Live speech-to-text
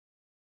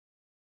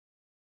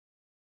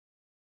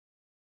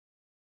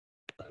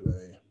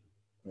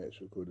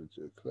It's recorded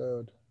to the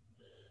cloud.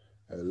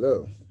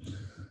 Hello.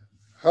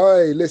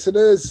 Hi,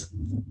 listeners.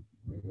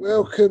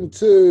 Welcome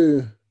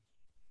to.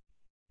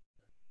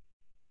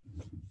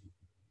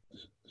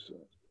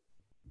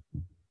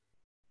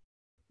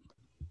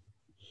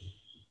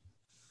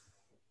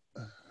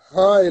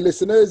 Hi,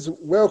 listeners.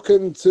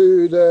 Welcome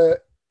to the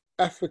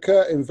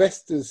Africa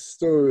Investors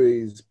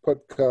Stories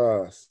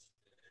podcast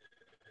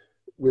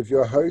with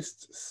your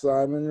host,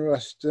 Simon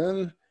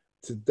Rushton.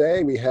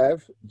 Today we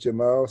have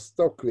Jamal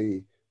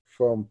Stockley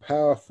from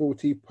Power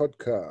 40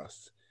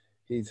 Podcast.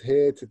 He's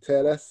here to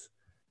tell us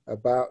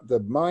about the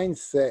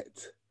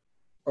mindset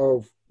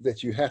of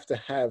that you have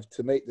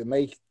to make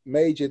the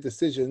major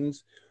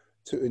decisions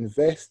to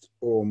invest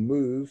or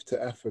move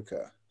to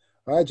Africa.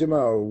 Hi,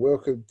 Jamal.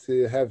 Welcome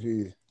to have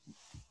you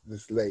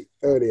this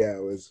early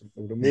hours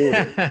of the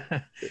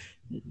morning.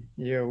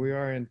 Yeah, we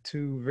are in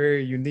two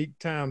very unique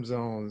time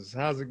zones.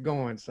 How's it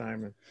going,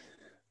 Simon?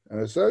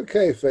 It's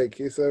okay, thank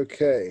you. It's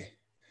okay.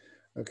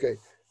 Okay.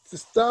 To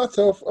start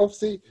off,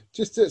 obviously,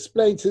 just to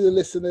explain to the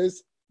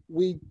listeners,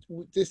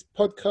 this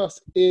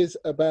podcast is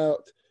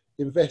about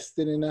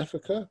investing in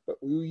Africa, but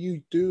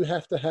you do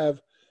have to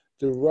have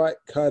the right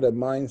kind of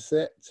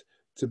mindset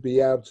to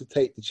be able to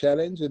take the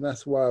challenge, and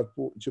that's why I've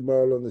brought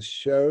Jamal on the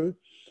show.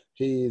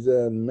 He's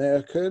an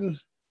American,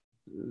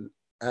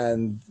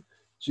 and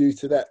due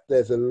to that,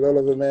 there's a lot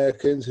of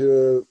Americans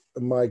who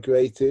are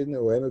migrating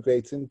or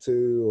emigrating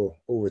to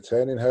or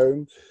returning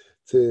home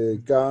to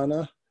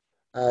Ghana.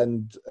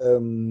 And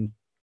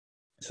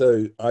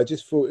so I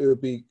just thought it would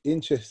be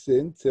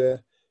interesting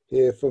to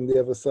hear from the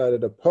other side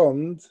of the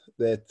pond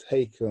their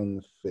take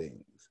on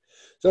things.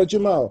 So,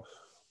 Jamal,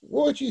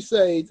 what would you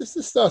say, just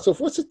to start off,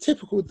 what's a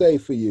typical day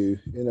for you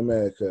in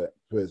America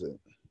at present?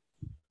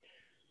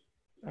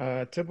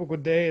 Typical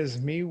day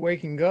is me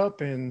waking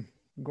up and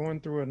going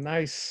through a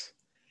nice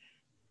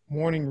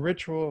morning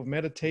ritual of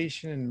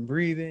meditation and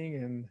breathing.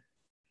 And,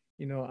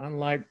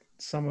 unlike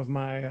some of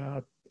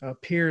my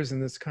peers in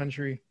this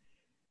country,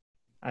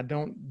 I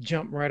don't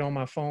jump right on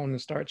my phone and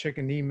start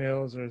checking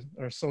emails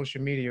or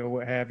social media or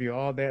what have you.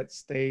 All that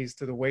stays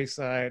to the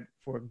wayside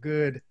for a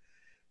good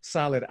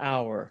solid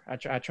hour. I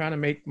try to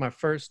make my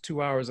first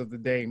 2 hours of the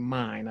day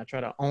mine. I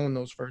try to own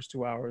those first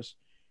 2 hours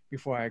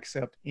before I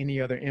accept any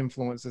other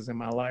influences in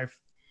my life.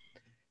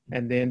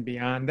 And then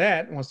beyond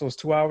that, once those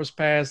 2 hours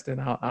pass,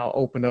 then I'll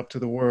open up to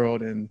the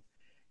world and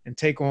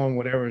take on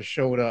whatever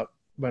showed up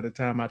by the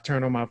time I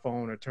turn on my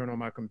phone or turn on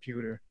my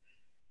computer.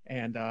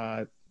 And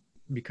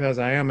because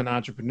I am an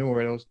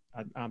entrepreneur,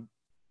 I'm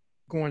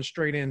going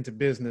straight into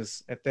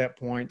business at that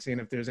point, seeing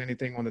if there's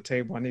anything on the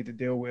table I need to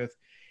deal with,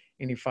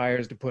 any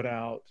fires to put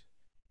out,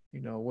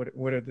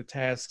 what are the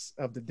tasks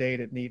of the day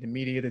that need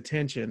immediate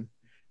attention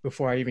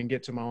before I even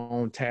get to my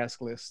own task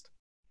list.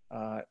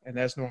 And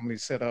that's normally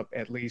set up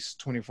at least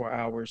 24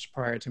 hours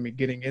prior to me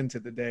getting into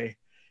the day.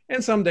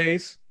 And some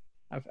days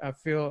I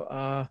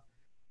feel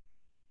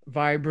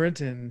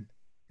vibrant and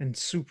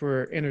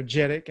super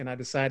energetic, and I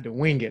decide to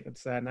wing it. I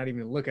decide not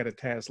even to look at a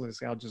task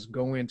list. I'll just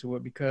go into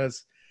it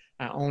because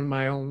I own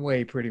my own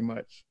way pretty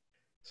much.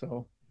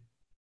 So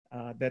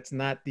that's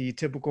not the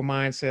typical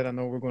mindset. I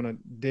know we're going to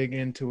dig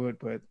into it,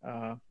 but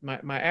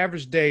my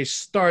average day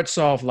starts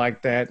off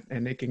like that,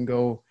 and it can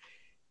go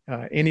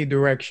any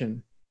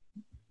direction.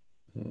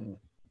 Hmm.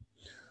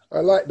 I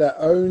like that.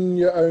 Own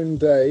your own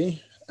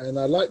day. And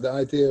I like the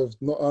idea of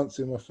not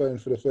answering my phone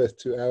for the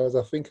first 2 hours.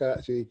 I think I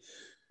actually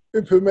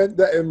implement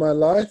that in my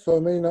life. I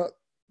may not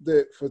do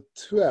it for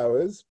 2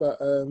 hours,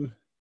 but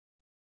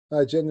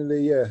I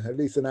generally, yeah, at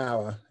least an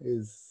hour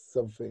is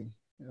something.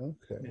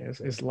 Okay, Yeah,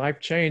 okay. it's life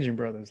changing,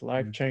 brother. It's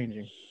life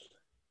changing.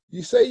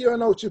 You say you're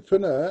an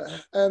entrepreneur.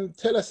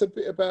 Tell us a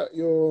bit about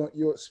your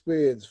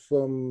experience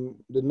from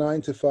the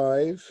 9 to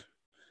 5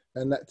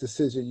 and that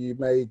decision you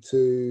made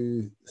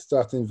to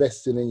start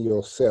investing in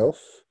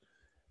yourself,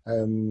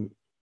 um,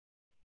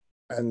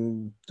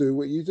 and do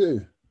what you do.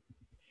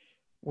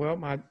 Well,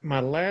 my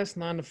last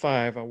 9 to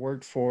 5, I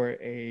worked for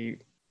a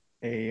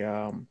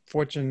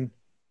Fortune,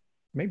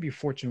 maybe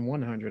Fortune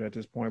 100 at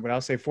this point, but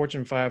I'll say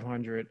Fortune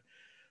 500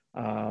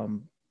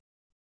 um,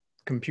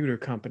 computer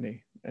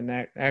company, and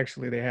that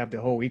actually they have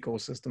the whole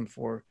ecosystem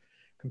for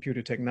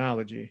computer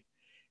technology.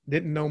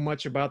 Didn't know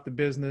much about the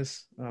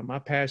business. My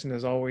passion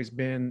has always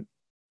been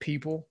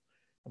people.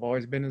 I've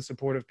always been in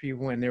support of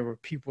people, and there were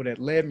people that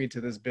led me to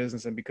this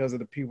business. And because of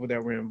the people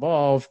that were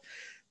involved,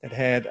 that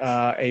had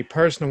a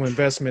personal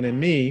investment in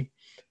me,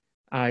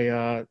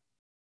 I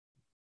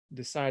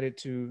decided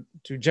to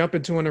jump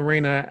into an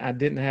arena I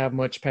didn't have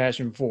much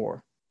passion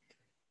for.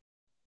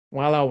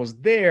 While I was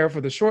there,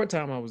 for the short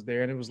time I was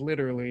there, and it was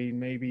literally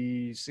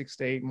maybe 6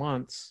 to 8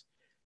 months,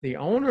 the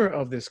owner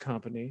of this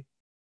company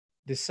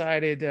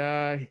decided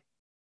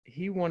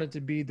he wanted to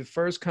be the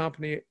first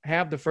company,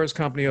 have the first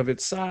company of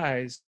its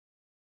size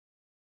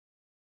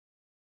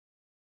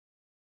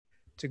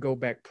to go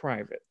back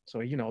private.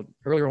 So,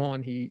 earlier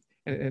on,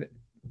 and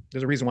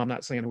there's a reason why I'm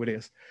not saying who it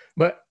is,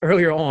 but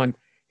earlier on,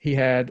 he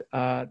had,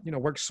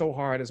 worked so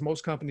hard, as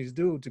most companies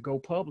do, to go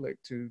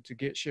public, to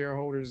get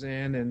shareholders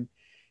in and,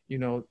 you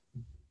know,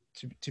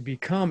 to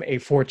become a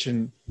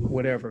Fortune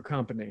whatever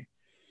company.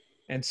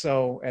 And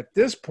so at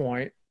this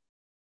point,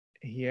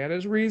 he had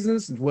his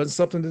reasons. It wasn't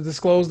something to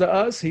disclose to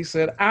us. He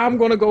said, I'm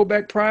going to go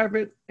back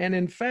private. And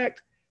in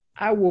fact,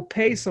 I will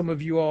pay some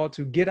of you all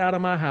to get out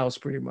of my house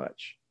pretty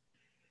much.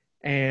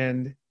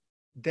 And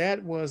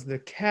that was the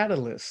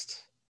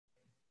catalyst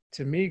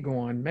to me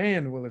going,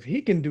 man, well, if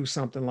he can do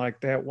something like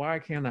that, why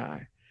can't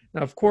I?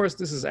 Now, of course,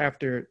 this is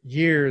after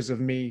years of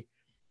me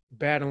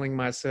battling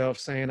myself,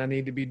 saying I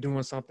need to be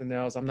doing something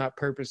else. I'm not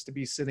purposed to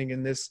be sitting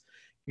in this,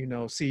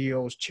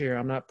 CEO's chair.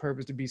 I'm not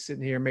purposed to be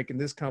sitting here making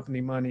this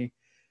company money.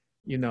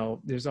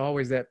 There's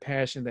always that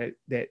passion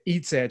that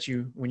eats at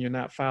you when you're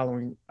not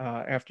following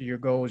after your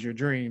goals, your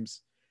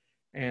dreams.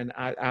 And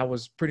I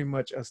was pretty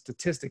much a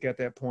statistic at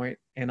that point,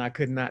 and I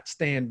could not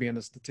stand being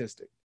a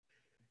statistic.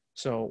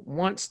 So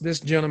once this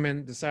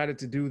gentleman decided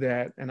to do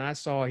that, and I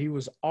saw he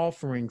was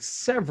offering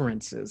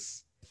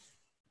severances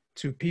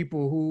to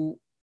people who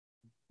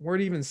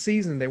weren't even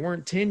seasoned, they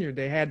weren't tenured,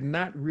 they had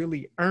not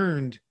really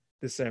earned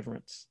the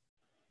severance.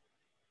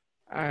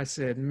 I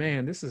said,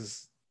 man, this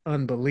is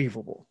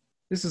unbelievable.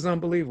 This is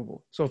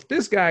unbelievable. So if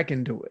this guy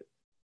can do it,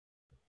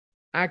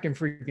 I can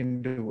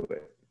freaking do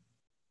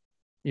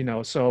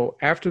it. So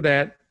after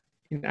that,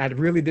 I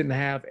really didn't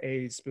have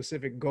a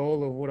specific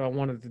goal of what I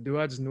wanted to do.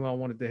 I just knew I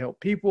wanted to help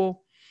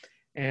people.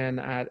 And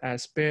I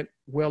spent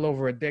well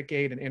over a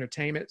decade in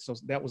entertainment. So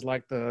that was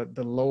like the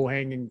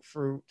low-hanging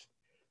fruit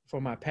for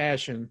my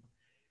passion,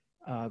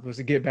 was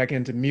to get back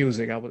into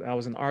music. I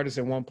was an artist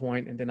at one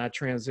point, and then I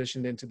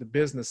transitioned into the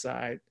business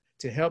side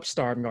to help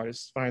starving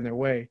artists find their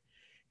way.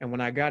 And when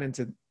I got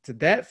into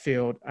that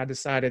field, I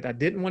decided I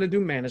didn't want to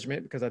do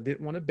management because I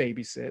didn't want to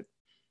babysit.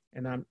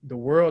 And the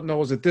world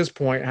knows at this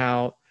point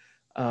how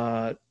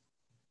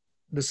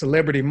the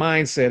celebrity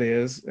mindset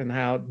is and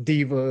how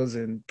divas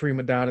and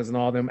prima donnas and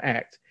all them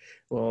act.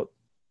 Well,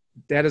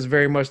 that is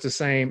very much the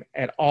same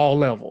at all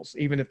levels.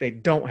 Even if they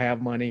don't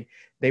have money,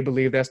 they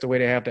believe that's the way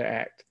they have to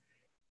act.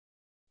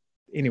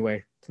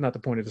 Anyway, it's not the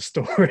point of the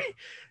story.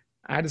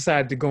 I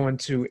decided to go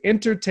into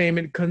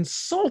entertainment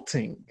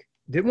consulting.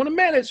 Didn't want to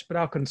manage, but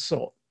I'll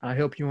consult. I'll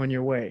help you on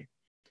your way.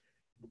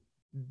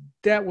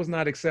 That was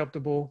not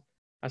acceptable.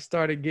 I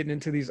started getting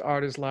into these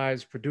artists'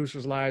 lives,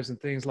 producers' lives, and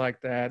things like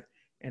that.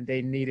 And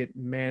they needed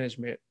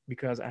management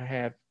because I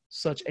have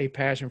such a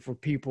passion for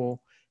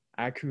people.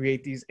 I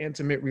create these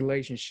intimate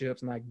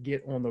relationships and I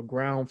get on the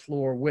ground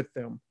floor with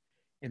them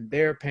in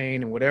their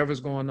pain and whatever's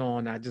going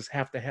on. I just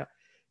have to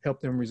help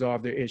them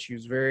resolve their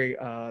issues.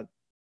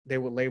 They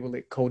would label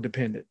it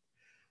codependent.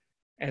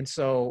 And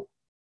so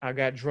I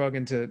got drug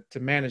into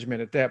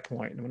management at that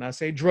point. And when I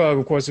say drug,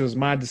 of course, it was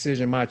my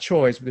decision, my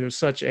choice, but there was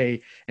such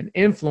an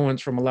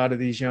influence from a lot of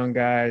these young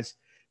guys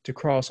to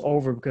cross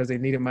over because they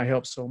needed my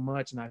help so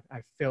much. And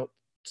I felt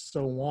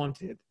so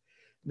wanted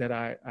that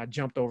I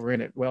jumped over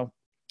in it. Well,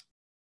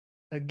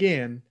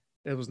 again,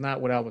 that was not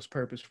what I was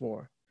purposed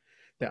for.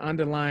 The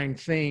underlying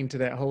theme to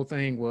that whole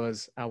thing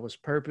was I was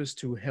purposed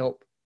to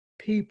help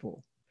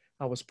people.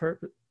 I was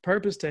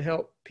purposed to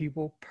help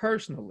people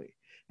personally.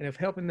 And if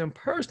helping them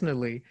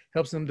personally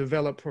helps them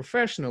develop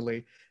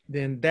professionally,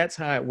 then that's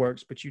how it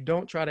works. But you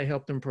don't try to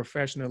help them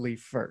professionally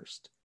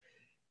first.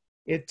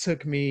 It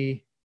took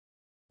me,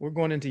 we're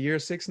going into year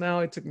 6 now.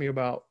 It took me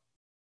about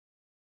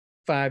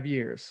 5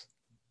 years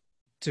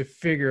to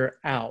figure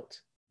out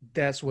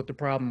that's what the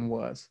problem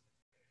was.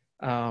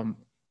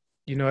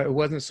 It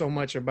wasn't so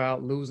much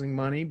about losing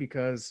money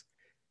because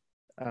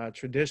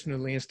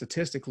traditionally and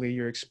statistically,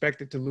 you're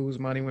expected to lose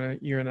money when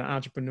you're an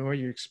entrepreneur.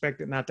 You're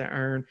expected not to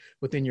earn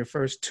within your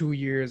first 2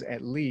 years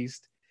at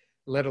least,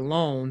 let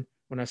alone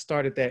when I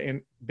started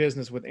that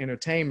business with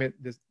entertainment,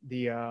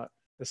 the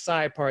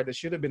side part that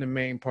should have been the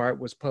main part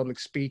was public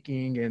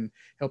speaking and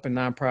helping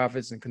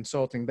nonprofits and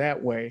consulting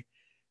that way.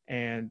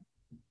 And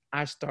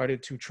I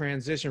started to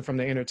transition from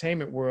the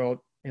entertainment world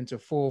into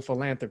full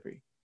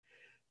philanthropy.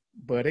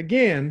 But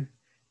again,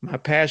 my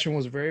passion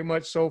was very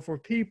much so for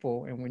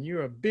people. And when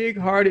you're a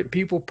big-hearted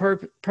people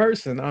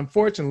person,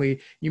 unfortunately,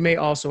 you may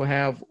also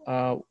have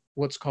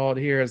what's called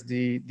here as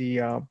the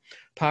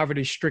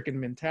poverty-stricken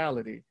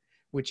mentality,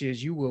 which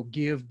is you will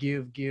give,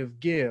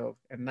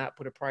 and not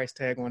put a price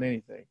tag on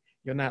anything.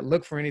 You'll not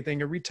look for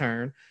anything in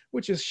return,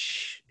 which is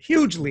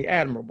hugely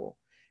admirable.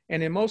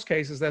 And in most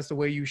cases, that's the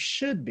way you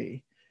should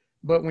be.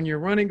 But when you're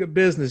running a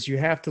business, you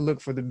have to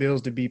look for the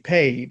bills to be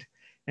paid.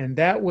 And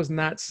that was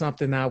not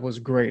something I was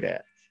great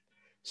at.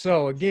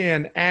 So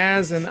again,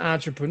 as an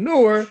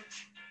entrepreneur,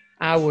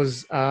 I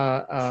was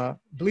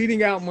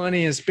bleeding out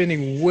money and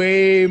spending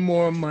way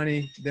more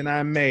money than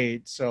I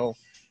made. So,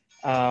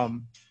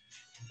 and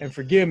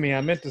forgive me,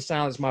 I meant to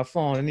silence my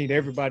phone. I need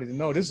everybody to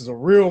know this is a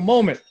real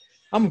moment.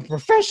 I'm a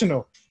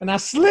professional and I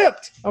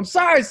slipped. I'm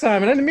sorry,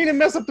 Simon. I didn't mean to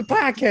mess up the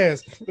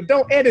podcast, but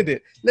don't edit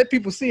it. Let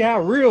people see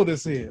how real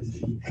this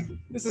is.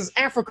 This is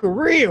Africa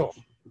real.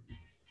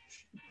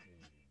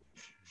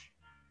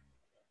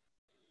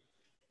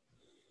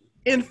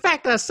 In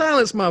fact, I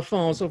silenced my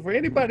phone. So for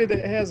anybody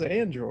that has an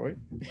Android,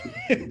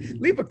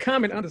 leave a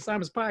comment under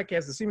Simon's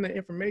podcast to see the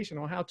information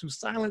on how to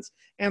silence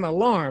an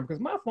alarm, because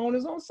my phone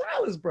is on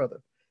silence, brother.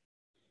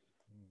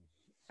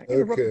 I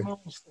interrupted Okay. my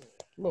own story.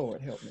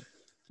 Lord help me.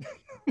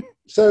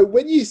 So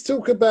when you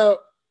talk about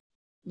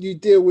you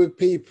deal with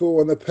people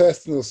on a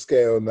personal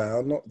scale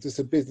now, not just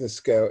a business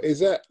scale, is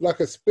that like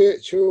a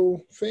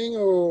spiritual thing,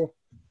 or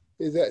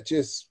is that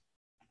just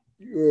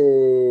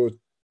your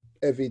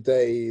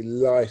everyday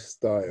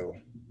lifestyle?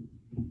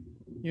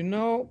 You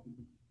know,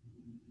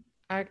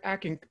 I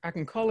can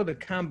call it a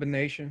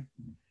combination.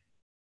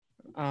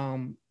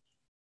 Um,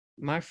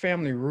 my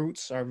family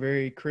roots are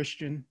very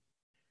Christian.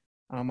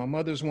 My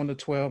mother's one of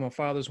 12, my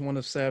father's one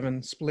of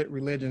 7, split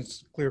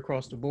religions clear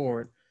across the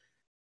board.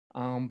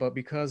 But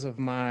because of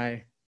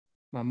my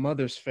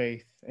mother's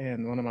faith,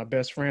 and one of my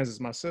best friends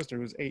is my sister,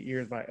 who's 8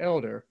 years my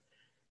elder,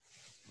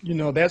 you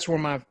know, that's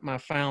where my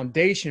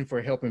foundation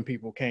for helping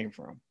people came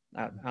from.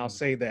 I'll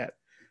say that.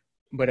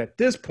 But at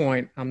this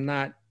point, I'm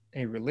not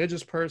a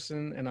religious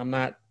person, and I'm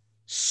not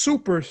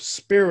super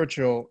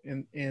spiritual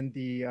in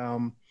the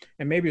and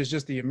maybe it's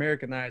just the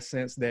Americanized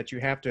sense that you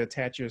have to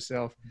attach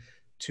yourself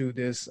to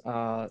this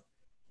holy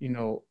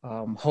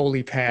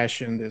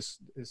passion, this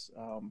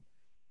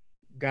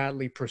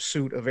godly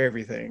pursuit of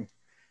everything.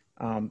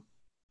 Um,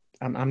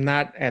 I'm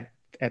not at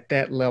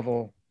that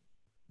level,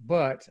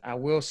 but I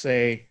will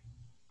say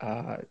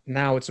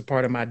now it's a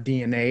part of my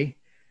DNA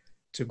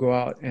to go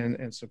out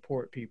and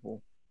support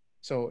people.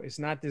 So it's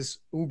not this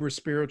uber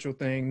spiritual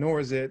thing, nor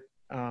is it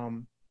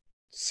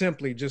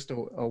simply just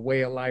a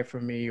way of life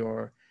for me,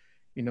 or,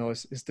 you know,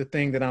 it's the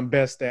thing that I'm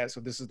best at. So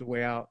this is the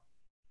way I'll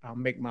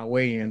make my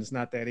way in. It's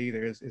not that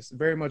either. It's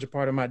very much a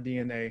part of my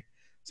DNA,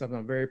 something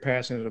I'm very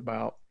passionate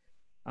about.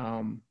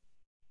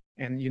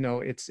 And, you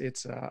know, it's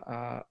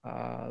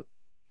a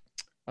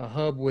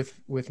hub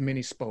with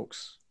many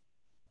spokes.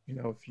 You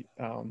know, if you,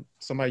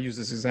 somebody used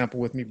this example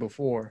with me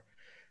before,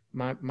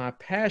 my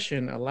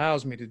passion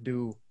allows me to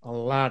do a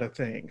lot of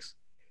things,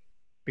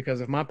 because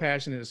if my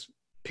passion is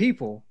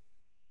people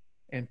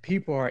and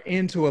people are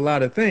into a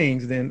lot of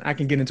things, then I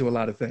can get into a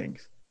lot of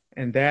things.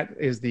 And that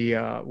is the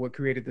what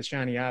created the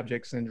shiny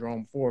object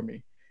syndrome for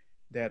me,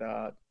 that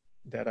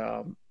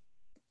that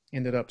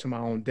ended up to my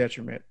own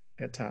detriment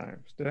at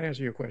times. Did I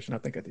answer your question? I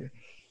think I did.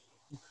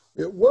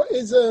 What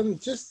is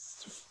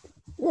just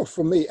well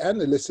for me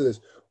and the listeners?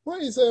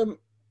 What is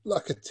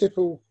like a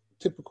typical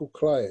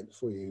client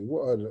for you?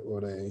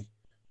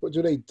 What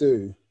do they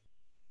do?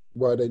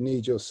 Why they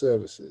need your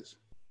services?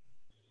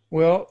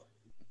 Well,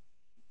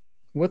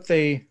 what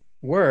they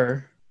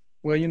were,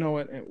 well, you know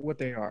what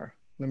they are.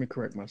 Let me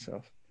correct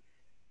myself.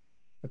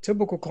 A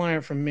typical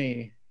client for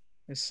me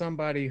is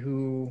somebody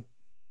who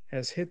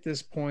has hit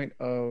this point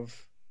of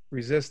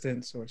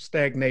resistance or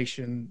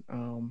stagnation.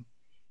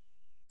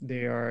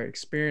 They are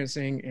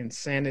experiencing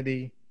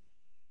insanity,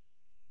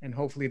 and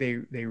hopefully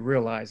they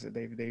realize it.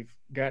 They've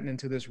gotten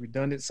into this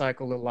redundant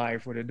cycle of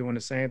life where they're doing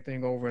the same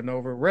thing over and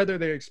over, whether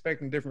they're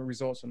expecting different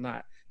results or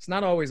not. It's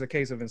not always a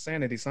case of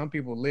insanity. Some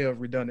people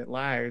live redundant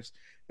lives,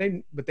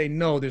 but they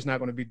know there's not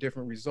going to be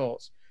different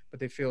results, but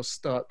they feel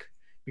stuck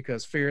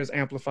because fear is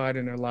amplified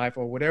in their life,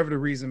 or whatever the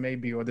reason may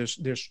be, or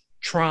there's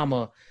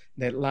trauma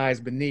that lies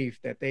beneath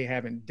that they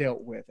haven't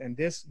dealt with. And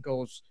this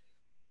goes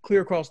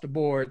clear across the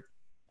board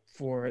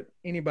for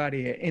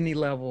anybody at any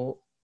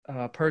level,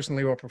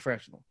 personally or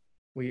professional.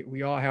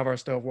 We all have our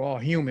stuff. We're all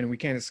human. We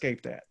can't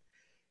escape that.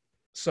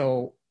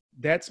 So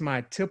that's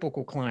my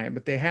typical client,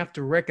 but they have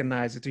to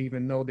recognize it to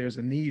even know there's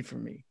a need for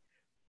me.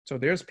 So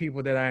there's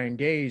people that I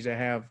engage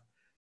that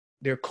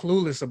they're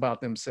clueless about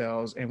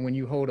themselves. And when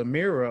you hold a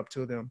mirror up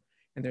to them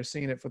and they're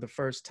seeing it for the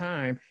first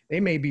time,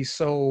 they may be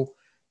so,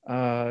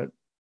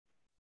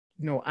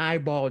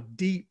 eyeball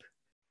deep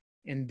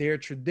in their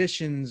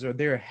traditions or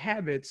their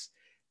habits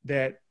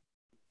that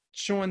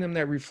showing them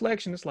that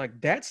reflection, it's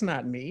like, that's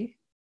not me.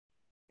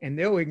 And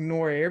they'll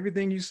ignore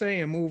everything you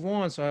say and move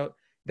on. So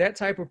that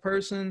type of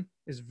person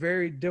is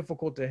very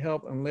difficult to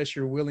help unless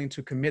you're willing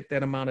to commit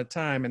that amount of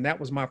time. And that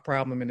was my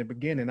problem in the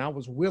beginning. I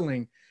was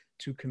willing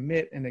to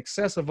commit an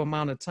excessive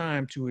amount of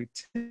time to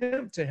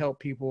attempt to help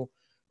people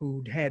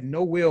who had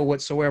no will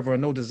whatsoever or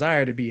no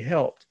desire to be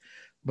helped.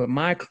 But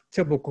my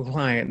typical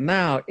client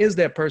now is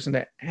that person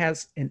that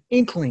has an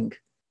inkling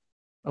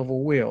of a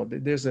will.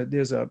 There's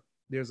a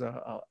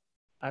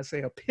I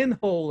say a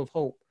pinhole of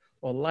hope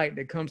or light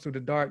that comes through the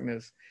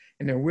darkness,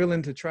 and they're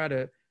willing to try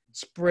to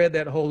spread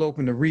that hole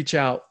open to reach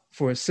out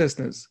for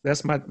assistance.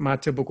 That's my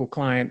typical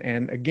client.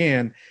 And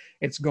again,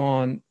 it's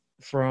gone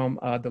from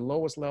the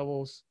lowest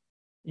levels.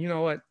 You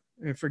know what?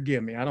 And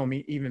forgive me, I don't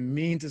even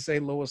mean to say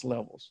lowest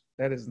levels.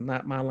 That is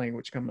not my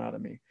language coming out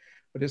of me.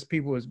 But this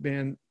people has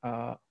been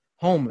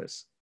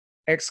homeless,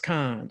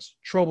 ex-cons,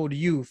 troubled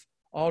youth,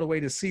 all the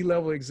way to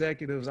C-level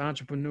executives,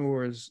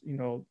 entrepreneurs,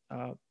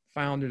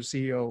 founders,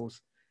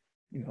 CEOs.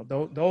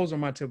 Those are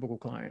my typical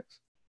clients.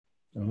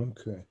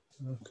 Okay,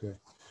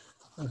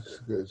 that's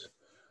good.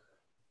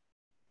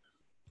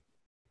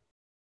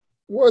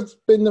 What's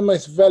been the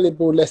most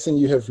valuable lesson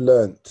you have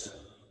learnt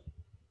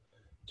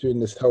during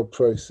this whole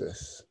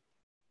process?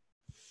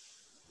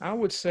 I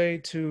would say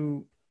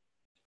to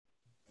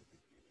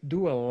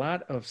do a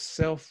lot of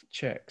self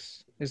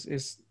checks.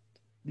 It's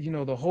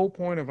the whole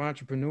point of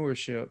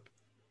entrepreneurship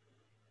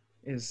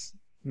is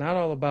not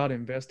all about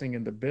investing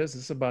in the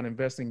business, it's about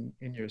investing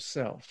in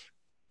yourself.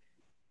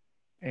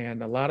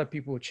 And a lot of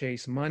people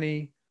chase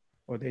money,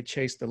 or they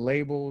chase the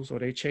labels, or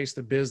they chase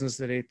the business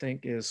that they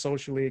think is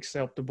socially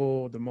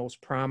acceptable, the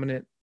most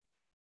prominent,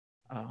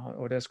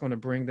 or that's going to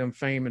bring them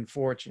fame and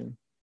fortune.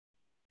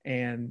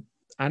 And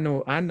I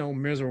know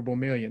miserable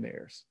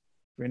millionaires.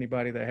 For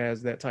anybody that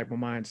has that type of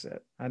mindset,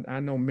 I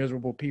know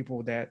miserable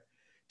people that,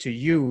 to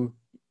you,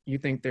 you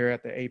think they're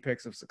at the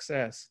apex of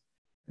success,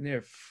 and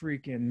they're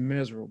freaking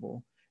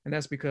miserable. And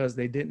that's because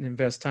they didn't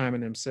invest time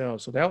in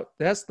themselves. So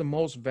that's the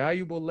most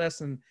valuable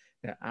lesson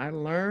that I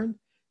learned,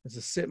 is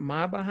to sit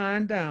my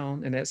behind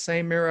down, and that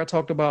same mirror I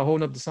talked about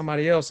holding up to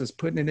somebody else is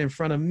putting it in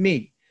front of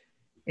me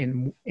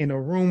in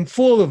a room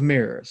full of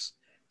mirrors.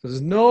 So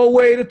there's no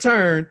way to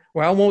turn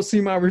where I won't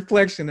see my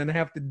reflection and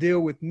have to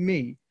deal with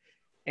me,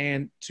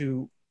 and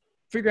to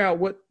figure out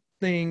what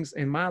things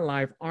in my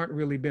life aren't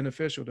really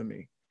beneficial to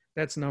me.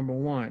 That's number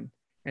one.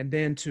 And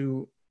then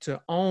to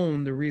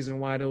own the reason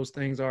why those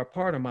things are a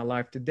part of my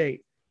life to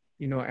date.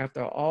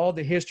 After all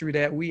the history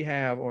that we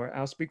have, or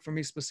I'll speak for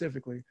me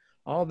specifically,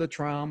 all the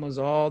traumas,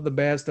 all the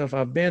bad stuff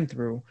I've been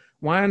through,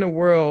 why in the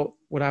world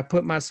would I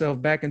put myself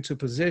back into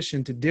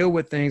position to deal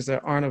with things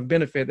that aren't of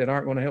benefit, that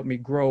aren't going to help me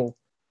grow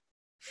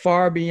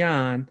far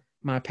beyond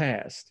my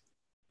past?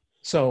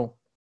 So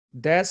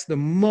that's the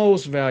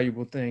most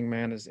valuable thing,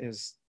 man,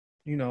 is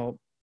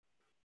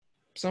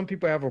some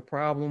people have a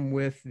problem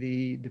with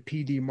the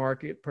PD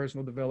market,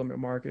 personal development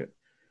market.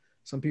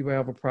 Some people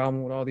have a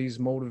problem with all these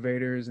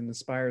motivators and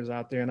inspirers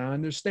out there. And I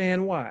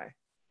understand why.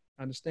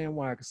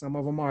 Because some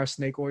of them are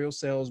snake oil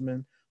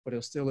salesmen, but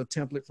they'll steal a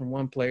template from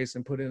one place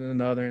and put it in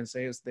another and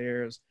say it's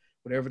theirs,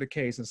 whatever the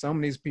case. And some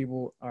of these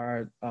people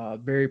are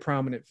very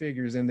prominent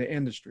figures in the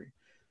industry.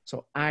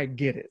 So I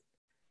get it.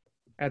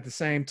 At the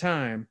same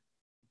time,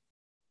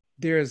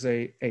 there's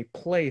a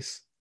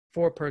place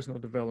for personal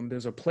development.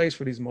 There's a place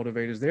for these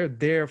motivators. They're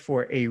there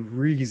for a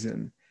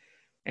reason.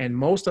 And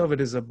most of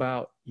it is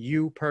about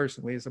you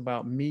personally. It's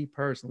about me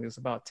personally. It's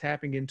about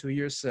tapping into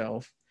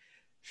yourself,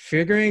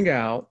 figuring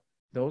out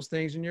those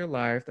things in your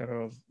life that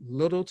are of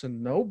little to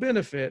no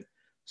benefit,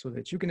 so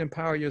that you can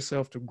empower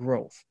yourself to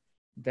growth.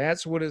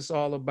 That's what it's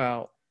all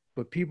about.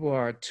 But people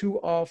are too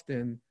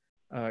often,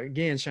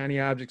 again,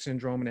 shiny object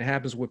syndrome, and it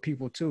happens with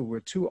people too.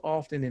 We're too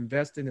often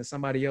invested in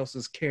somebody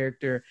else's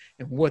character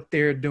and what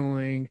they're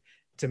doing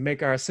to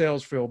make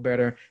ourselves feel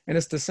better. And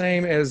it's the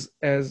same as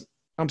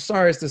I'm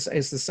sorry, it's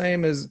the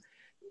same as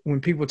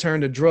when people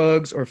turn to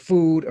drugs or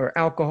food or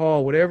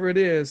alcohol, whatever it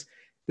is.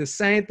 The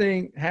same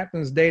thing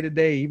happens day to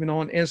day, even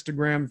on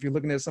Instagram. If you're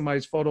looking at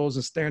somebody's photos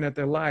and staring at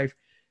their life,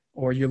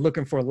 or you're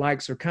looking for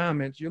likes or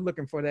comments, you're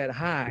looking for that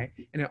high,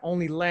 and it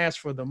only lasts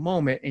for the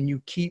moment, and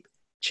you keep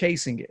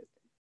chasing it.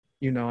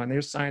 And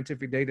there's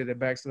scientific data that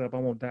backs it up. I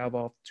won't dive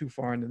off too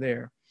far into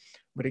there.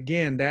 But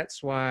again,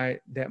 that's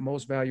why that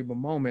most valuable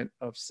moment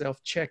of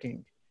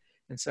self-checking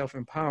and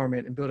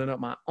self-empowerment and building up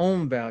my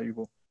own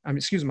value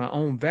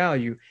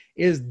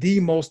is the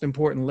most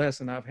important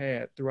lesson I've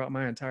had throughout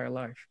my entire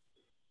life.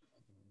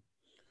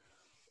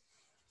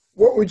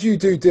 What would you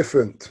do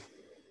different?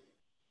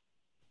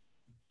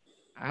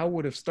 I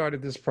would have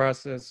started this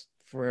process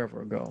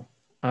forever ago.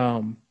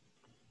 And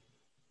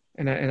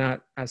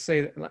I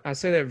say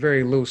that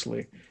very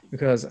loosely,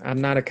 because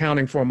I'm not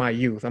accounting for my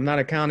youth. I'm not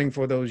accounting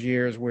for those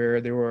years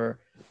where there were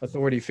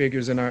authority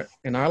figures in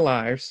our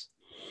lives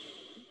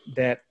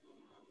that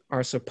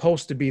are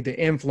supposed to be the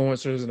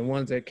influencers and the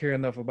ones that care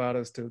enough about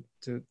us to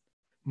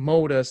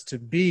mold us to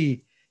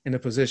be in a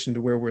position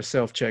to where we're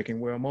self-checking,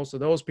 where most of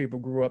those people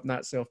grew up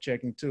not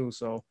self-checking too.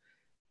 So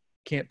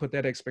can't put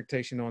that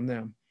expectation on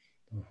them.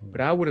 Mm-hmm. But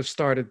I would have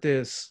started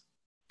this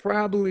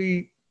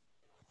probably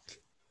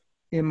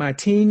in my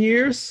teen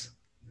years.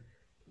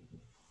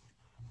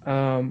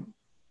 And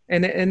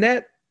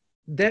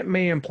that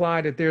may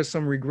imply that there's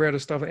some regret or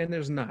stuff, and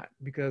there's not,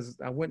 because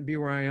I wouldn't be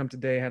where I am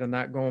today had I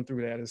not gone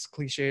through that. As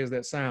cliche as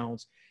that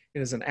sounds,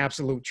 it is an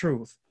absolute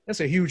truth.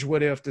 That's a huge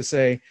what if to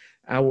say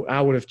I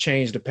would have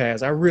changed the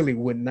past. I really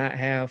would not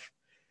have.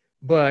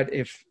 But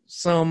if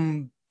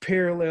some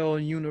parallel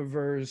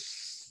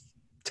universe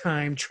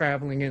time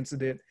traveling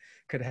incident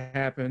could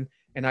happen,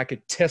 and I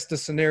could test the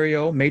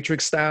scenario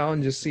Matrix style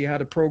and just see how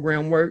the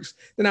program works,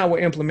 then I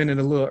would implement it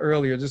a little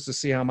earlier just to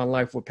see how my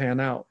life would pan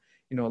out.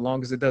 As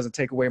long as it doesn't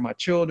take away my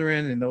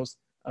children and those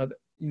other,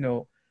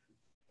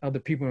 other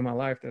people in my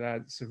life that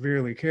I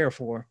severely care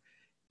for,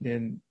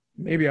 then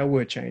maybe I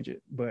would change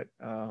it. But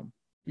I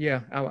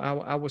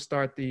would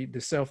start the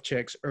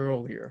self-checks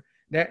earlier.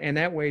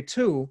 That way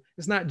too,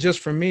 it's not just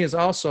for me, it's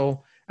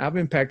also, I've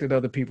impacted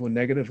other people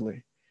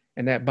negatively,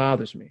 and that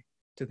bothers me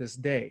to this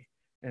day.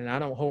 And I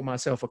don't hold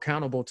myself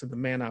accountable to the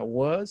man I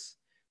was,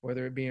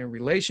 whether it be in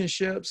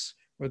relationships,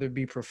 whether it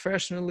be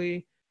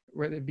professionally,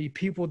 whether it be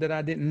people that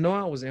I didn't know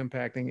I was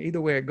impacting. Either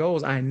way it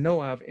goes, I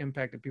know I've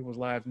impacted people's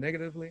lives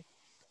negatively.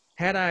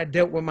 had I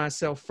dealt with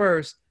myself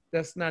first,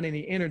 that's not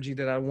any energy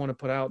that I want to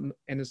put out. And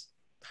it's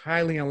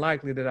highly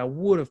unlikely that I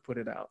would have put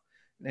it out.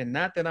 And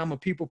not that I'm a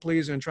people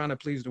pleaser and trying to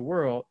please the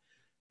world,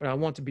 but I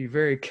want to be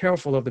very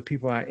careful of the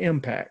people I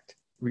impact,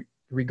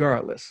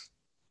 regardless.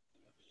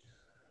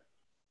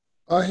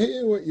 I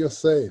hear what you're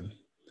saying.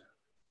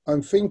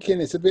 I'm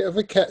thinking it's a bit of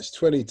a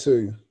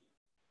catch-22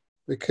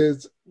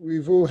 because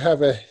we've all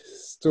have a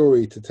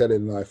story to tell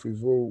in life.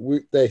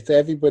 They say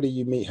everybody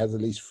you meet has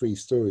at least 3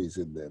 stories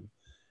in them,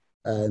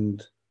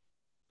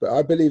 but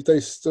I believe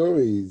those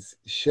stories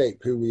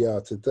shape who we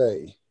are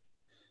today.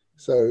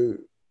 So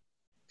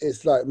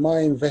it's like my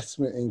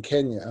investment in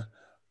Kenya.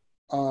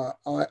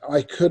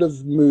 I could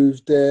have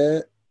moved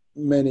there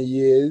many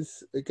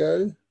years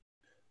ago,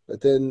 but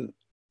then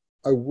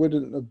I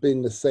wouldn't have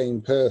been the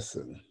same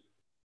person.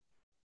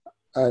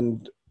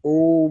 And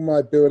all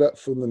my build up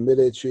from the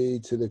military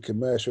to the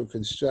commercial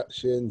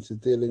construction to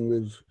dealing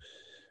with,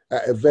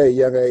 at a very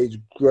young age,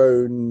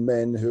 grown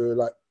men who are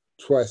like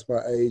twice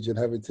my age and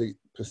having to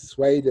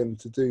persuade them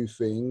to do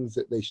things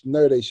that they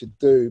know they should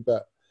do,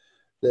 but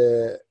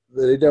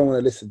they don't want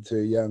to listen to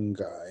a young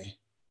guy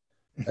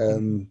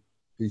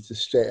who's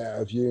just straight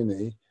out of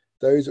uni.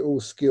 Those are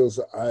all skills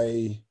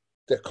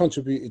that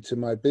contributed to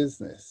my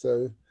business.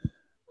 So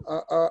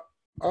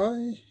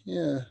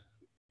yeah,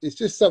 it's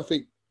just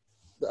something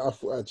that I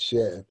thought I'd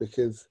share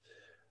because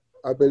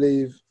I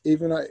believe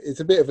it's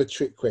a bit of a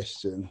trick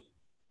question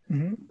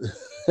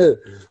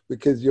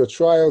because your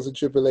trials and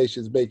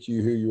tribulations make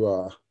you who you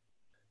are,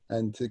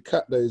 and to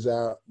cut those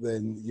out,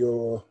 then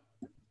you're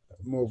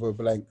more of a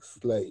blank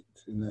slate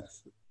in that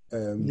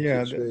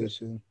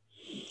situation.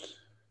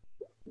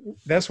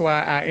 That's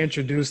why I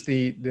introduced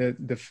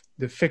the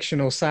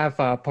fictional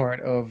sci-fi part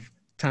of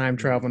time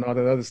travel and all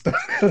that other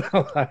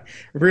stuff.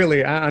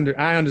 Really,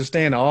 I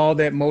understand all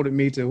that molded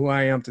me to who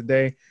I am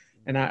today,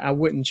 and I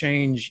wouldn't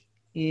change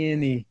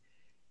any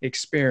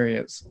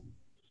experience.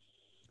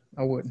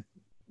 I wouldn't.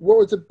 What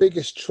was the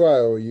biggest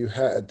trial you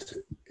had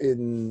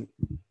in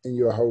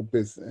your whole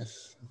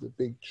business? The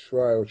big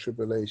trial,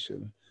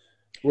 tribulation.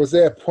 Was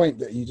there a point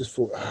that you just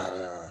thought,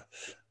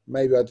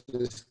 maybe I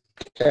just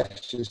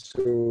catch this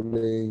all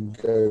and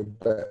go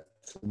back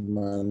to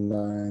my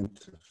 9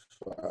 to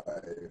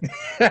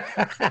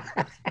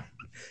 5?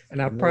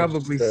 And I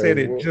probably said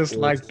it just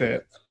like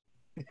that.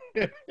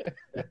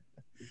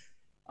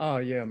 Oh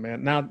yeah,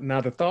 man. Now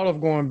the thought of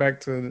going back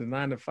to the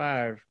 9 to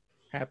 5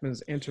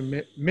 happens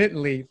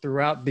intermittently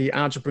throughout the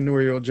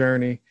entrepreneurial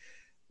journey.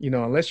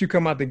 Unless you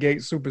come out the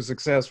gate super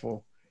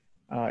successful,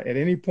 at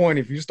any point,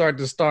 if you start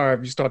to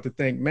starve, you start to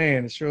think,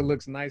 man, it sure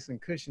looks nice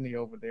and cushiony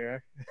over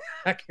there.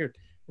 I could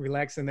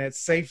relax in that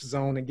safe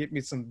zone and get me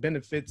some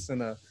benefits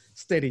and a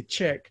steady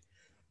check.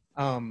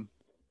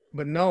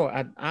 But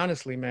no,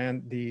 honestly,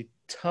 man, the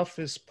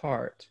toughest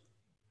part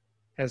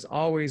has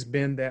always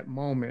been that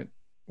moment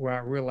where I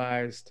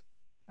realized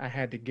I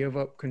had to give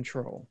up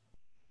control.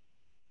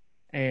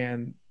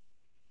 And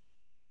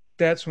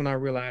that's when I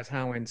realized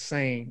how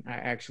insane I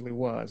actually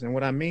was. And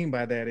what I mean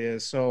by that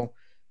is, so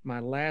my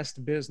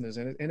last business,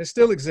 and it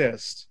still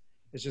exists,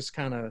 it's just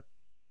kind of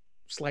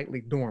slightly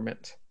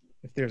dormant,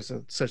 if there's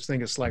a such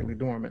thing as slightly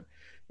dormant,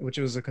 which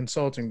was a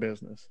consulting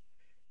business.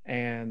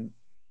 And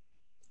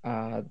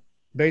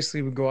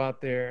basically we go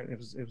out there, it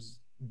was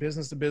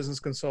business to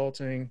business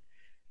consulting.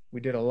 We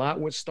did a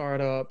lot with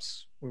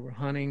startups. We were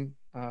hunting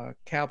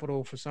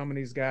capital for some of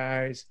these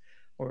guys,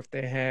 or if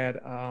they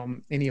had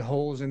any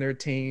holes in their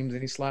teams,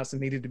 any slots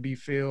that needed to be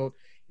filled.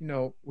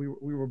 We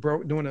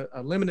were doing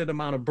a limited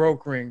amount of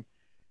brokering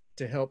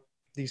to help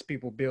these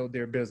people build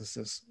their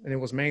businesses. And it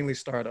was mainly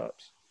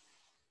startups.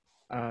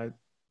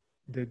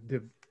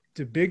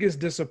 The biggest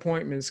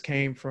disappointments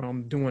came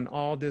from doing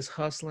all this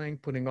hustling,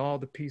 putting all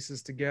the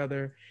pieces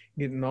together,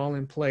 getting all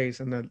in place.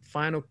 And the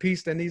final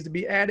piece that needs to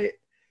be added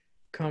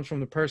comes from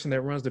the person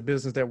that runs the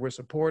business that we're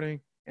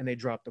supporting, and they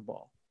drop the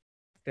ball.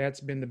 That's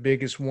been the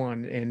biggest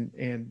one.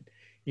 And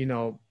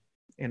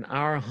in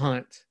our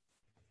hunt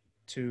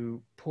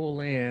to pull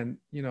in,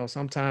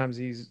 sometimes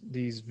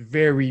these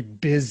very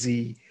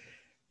busy,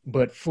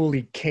 but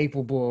fully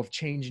capable of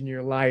changing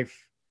your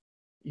life,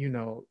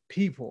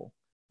 people,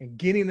 and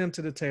getting them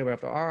to the table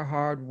after our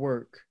hard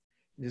work,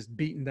 just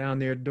beating down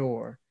their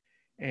door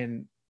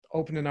and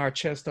opening our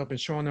chest up and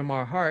showing them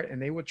our heart,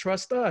 and they would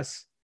trust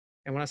us.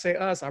 And when I say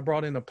us, I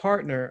brought in a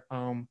partner.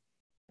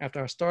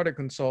 After I started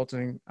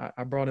consulting,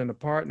 I brought in a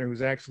partner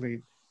who's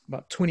actually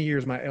about 20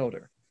 years my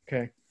elder.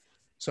 Okay.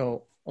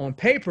 So on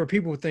paper,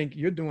 people would think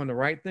you're doing the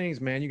right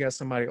things, man. You got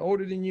somebody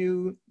older than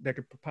you that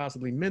could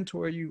possibly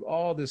mentor you,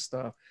 all this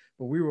stuff.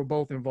 But we were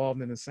both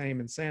involved in the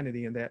same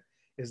insanity, in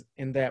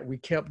that we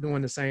kept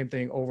doing the same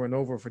thing over and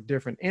over for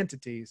different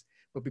entities.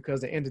 But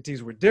because the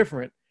entities were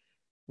different,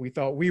 we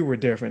thought we were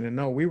different. And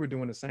no, we were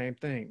doing the same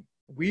thing.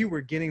 We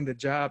were getting the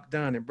job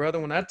done. And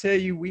brother, when I tell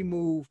you we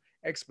move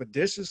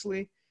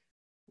expeditiously,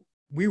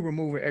 we were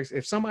moving.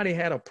 If somebody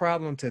had a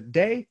problem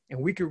today and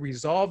we could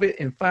resolve it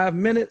in 5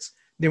 minutes,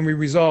 then we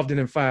resolved it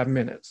in 5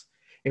 minutes.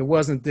 It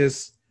wasn't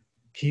this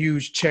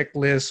huge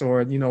checklists,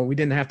 or, you know, we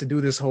didn't have to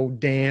do this whole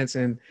dance,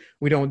 and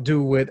we don't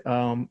do what,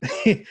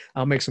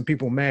 I'll make some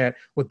people mad,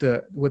 what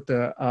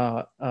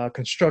the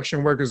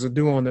construction workers will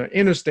do on the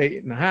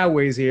interstate and the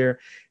highways here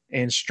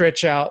and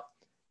stretch out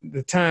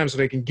the time so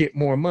they can get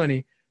more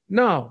money.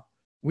 No,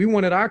 we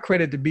wanted our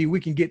credit to be, we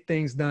can get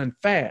things done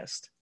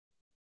fast.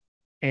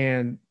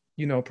 And,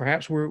 you know,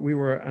 perhaps we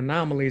were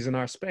anomalies in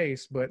our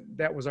space, but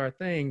that was our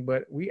thing.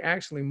 But we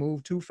actually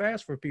moved too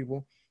fast for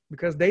people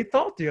because they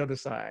thought the other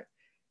side.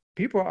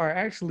 People are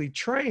actually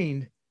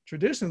trained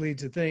traditionally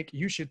to think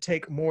you should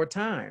take more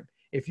time.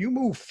 If you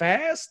move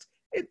fast,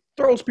 it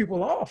throws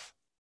people off.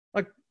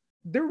 Like,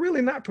 they're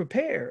really not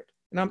prepared.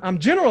 And I'm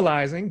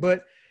generalizing,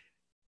 but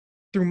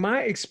through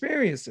my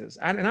experiences,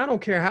 and I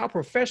don't care how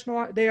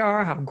professional they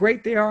are, how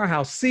great they are,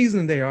 how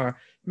seasoned they are,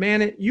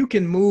 man, you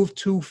can move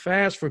too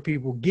fast for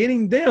people,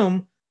 getting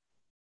them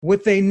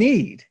what they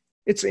need.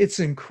 It's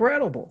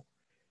incredible.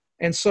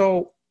 And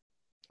so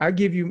I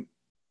give you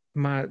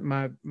my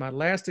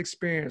last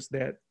experience,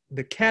 that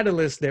the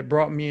catalyst that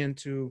brought me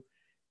into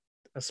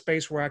a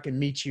space where I can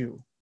meet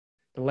you.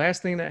 The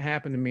last thing that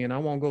happened to me, and I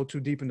won't go too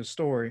deep in the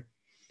story,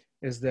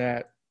 is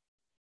that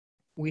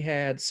we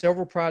had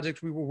several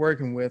projects we were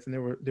working with,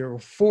 and there were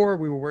four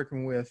we were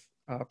working with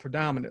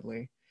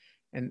predominantly,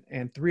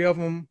 and three of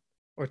them,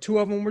 or two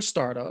of them, were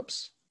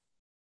startups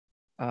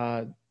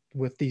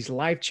with these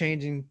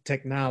life-changing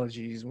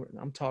technologies.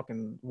 I'm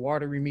talking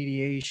water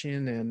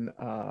remediation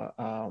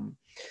and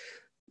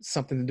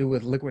something to do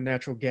with liquid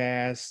natural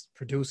gas,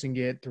 producing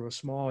it through a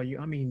small,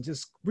 I mean,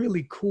 just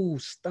really cool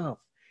stuff,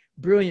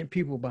 brilliant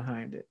people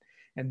behind it.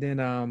 And then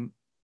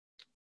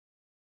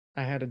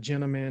I had a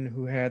gentleman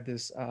who had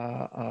this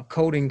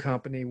coding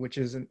company, which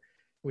isn't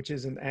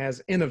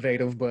as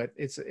innovative, but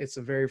it's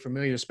a very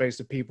familiar space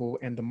to people,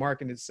 and the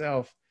market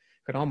itself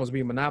could almost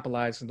be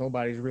monopolized, so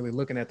nobody's really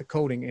looking at the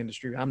coding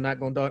industry. I'm not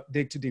going to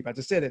dig too deep. I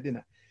just said it, didn't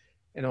I?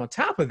 And on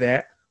top of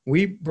that,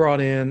 we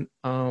brought in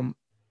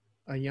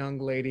a young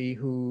lady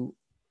who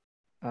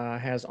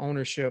has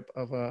ownership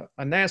of a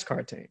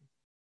NASCAR team.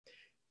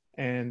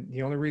 And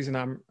the only reason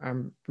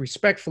I'm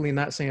respectfully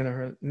not saying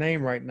her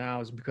name right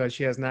now is because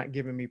she has not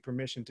given me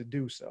permission to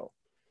do so.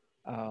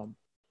 And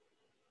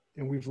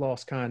we've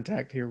lost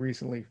contact here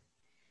recently.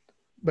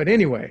 But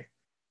anyway,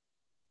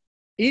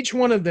 each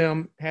one of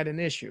them had an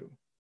issue.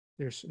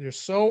 They're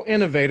so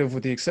innovative,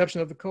 with the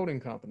exception of the coding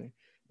company.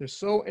 They're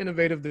so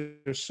innovative,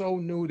 they're so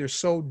new, they're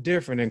so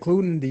different,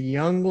 including the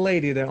young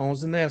lady that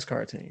owns the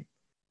NASCAR team.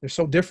 They're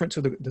so different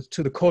to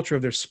the culture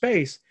of their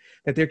space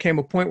that there came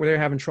a point where they're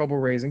having trouble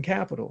raising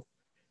capital,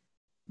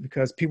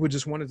 because people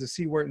just wanted to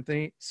see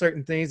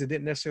certain things that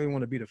didn't necessarily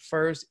want to be the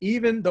first,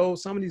 even though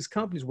some of these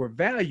companies were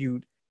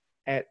valued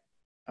at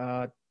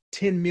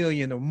 10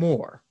 million or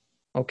more.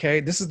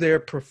 Okay, this is their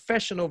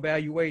professional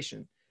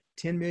valuation,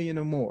 10 million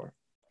or more.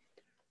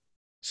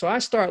 So I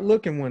start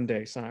looking one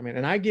day, Simon,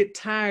 and I get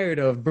tired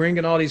of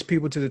bringing all these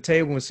people to the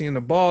table and seeing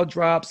the ball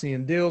drop,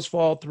 seeing deals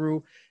fall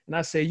through. And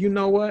I say, you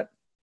know what?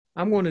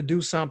 I'm going to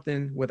do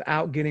something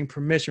without getting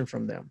permission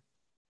from them.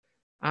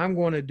 I'm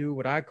going to do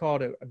what I call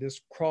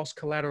this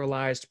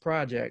cross-collateralized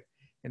project,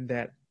 and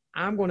that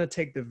I'm going to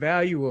take the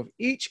value of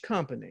each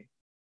company.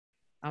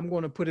 I'm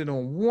going to put it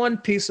on one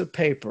piece of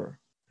paper.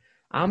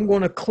 I'm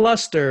going to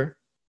cluster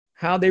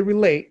how they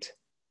relate.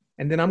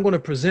 And then I'm going to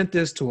present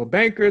this to a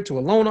banker, to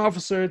a loan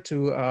officer,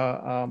 to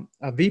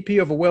a VP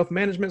of a wealth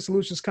management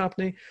solutions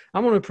company.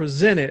 I'm going to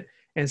present it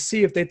and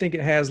see if they think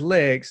it has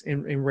legs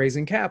in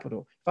raising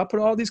capital. If I put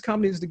all these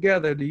companies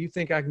together, do you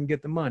think I can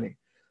get the money?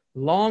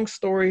 Long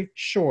story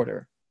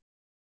shorter,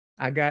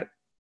 I got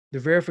the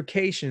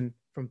verification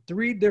from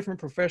 3 different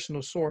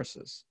professional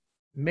sources,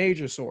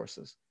 major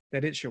sources,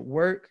 that it should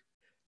work.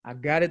 I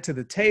got it to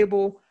the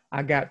table.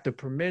 I got the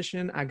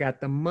permission. I got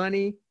the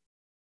money.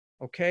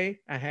 Okay.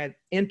 I had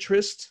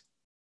interest,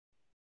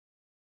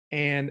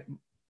 and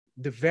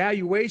the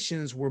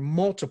valuations were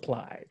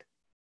multiplied.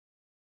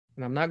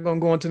 And I'm not going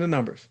to go into the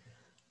numbers.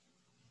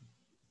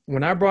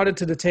 When I brought it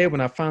to the table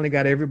and I finally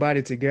got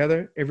everybody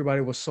together,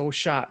 everybody was so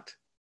shocked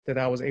that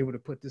I was able to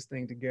put this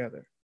thing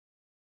together.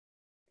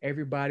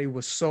 Everybody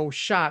was so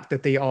shocked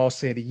that they all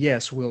said,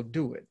 yes, we'll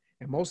do it.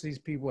 And most of these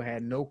people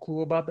had no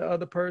clue about the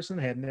other person,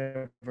 had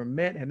never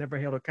met, had never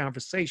held a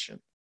conversation,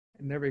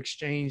 and never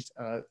exchanged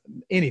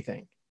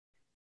anything.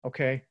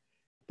 Okay.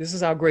 This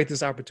is how great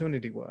this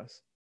opportunity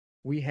was.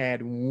 We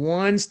had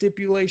one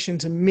stipulation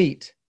to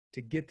meet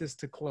to get this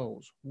to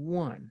close,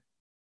 one,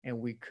 and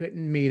we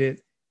couldn't meet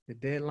it. The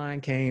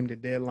deadline came, the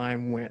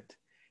deadline went.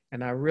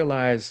 And I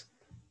realized,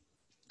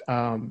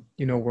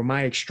 where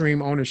my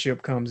extreme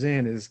ownership comes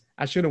in is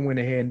I should have went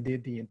ahead and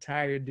did the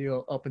entire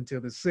deal up until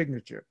the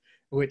signature,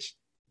 which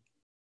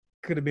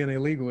could have been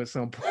illegal at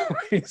some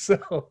point.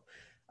 So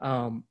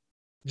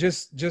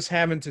just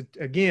having to,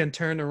 again,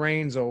 turn the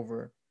reins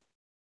over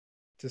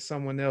to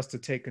someone else to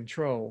take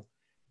control,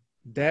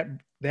 that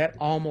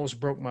almost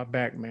broke my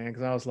back, man,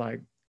 because I was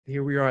like,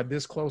 here we are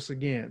this close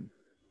again.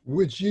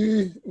 Would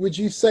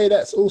you say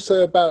that's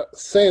also about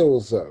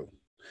sales though?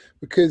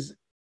 Because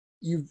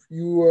you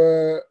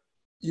were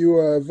you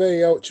are very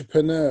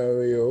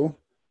entrepreneurial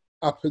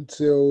up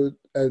until,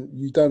 and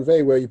you've done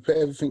very well. You put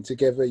everything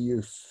together.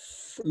 You've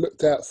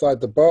looked outside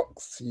the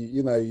box.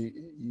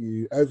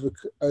 You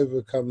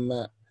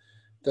overcome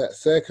that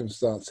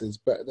circumstances.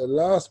 But the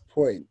last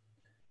point,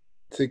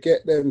 to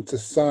get them to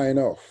sign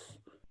off,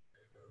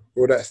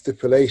 or that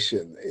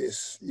stipulation,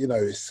 is,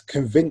 it's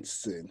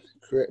convincing.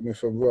 Correct me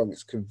if I'm wrong.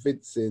 It's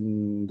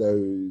convincing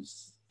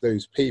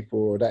those people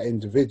or that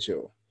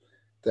individual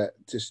that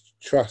just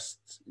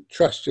trust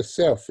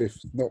yourself, if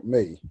not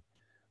me,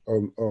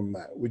 on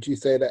that. Would you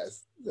say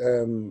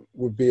that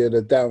would be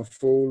the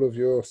downfall of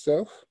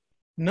yourself?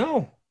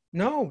 No,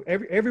 no.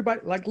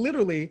 Everybody, like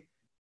literally,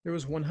 there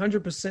was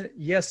 100%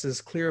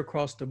 yeses clear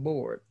across the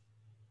board.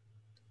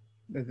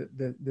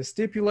 The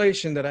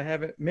stipulation that I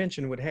haven't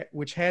mentioned,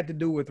 which had to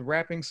do with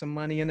wrapping some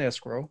money in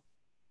escrow,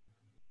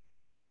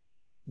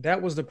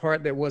 that was the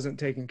part that wasn't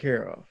taken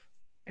care of.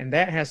 And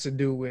that has to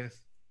do with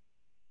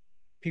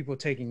people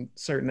taking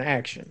certain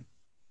action.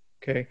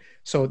 Okay.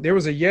 So there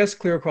was a yes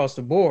clear across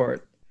the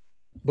board,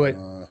 but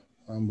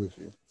I'm with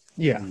you.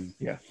 Yeah.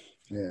 Yeah.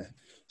 Yeah.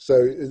 So,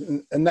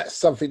 and that's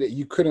something that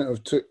you couldn't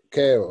have took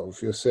care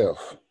of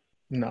yourself.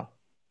 No.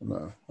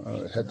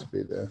 It had to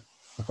be there.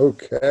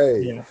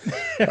 Okay. Yeah.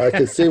 I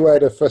can see why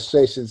the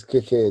frustrations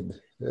kick in.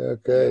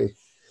 Okay.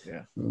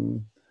 Yeah.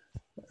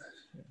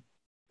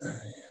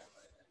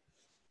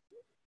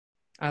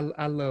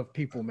 I love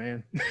people,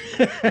 man.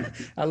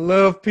 I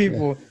love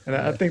people. And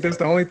I think that's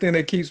the only thing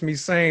that keeps me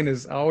sane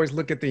is I always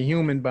look at the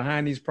human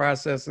behind these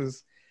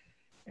processes,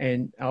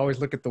 and I always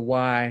look at the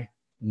why.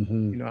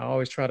 Mm-hmm. I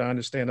always try to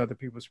understand other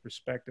people's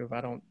perspective.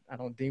 I don't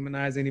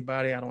demonize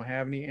anybody. I don't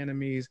have any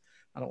enemies.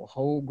 I don't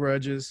hold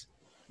grudges.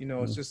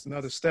 It's just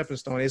another stepping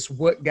stone. It's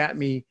what got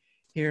me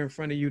here in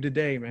front of you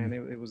today, man.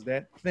 It was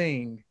that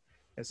thing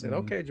that said,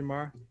 okay,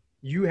 Jamar,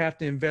 you have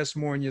to invest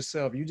more in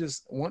yourself. You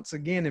just once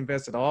again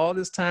invested all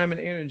this time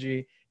and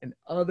energy in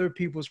other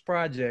people's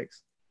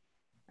projects.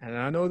 And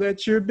I know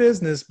that's your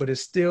business, but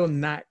it's still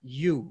not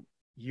you.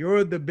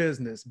 You're the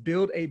business.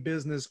 Build a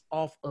business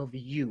off of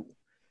you.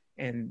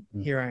 And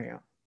here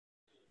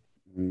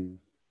I am.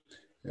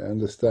 I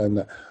understand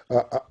that.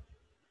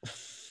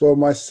 For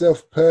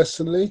myself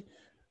personally,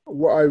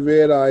 what I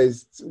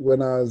realized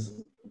when I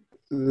was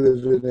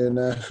living in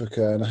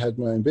Africa and I had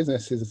my own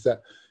business is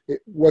that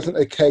it wasn't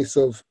a case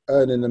of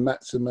earning the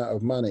maximum amount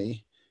of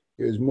money.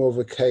 It was more of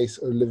a case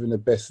of living the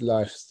best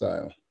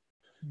lifestyle.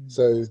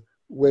 So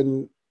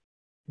when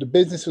the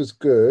business was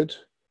good,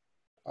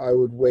 I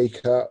would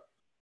wake up,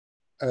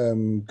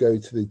 go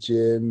to the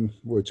gym,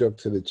 or jog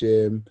to the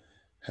gym,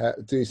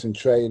 do some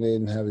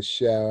training, have a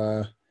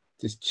shower,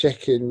 just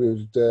check in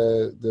with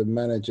the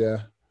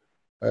manager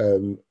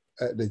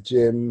at the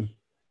gym,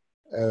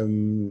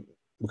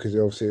 because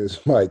obviously it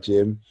was my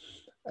gym,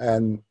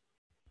 and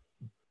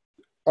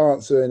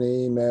answer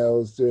any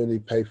emails, do any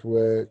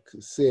paperwork,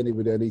 see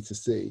anybody I need to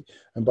see.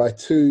 And by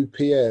 2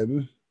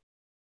 p.m.,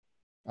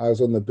 I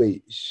was on the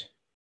beach,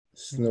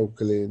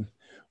 snorkeling.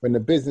 When the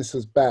business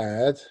was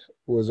bad,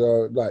 was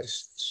like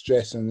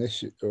stress and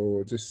issue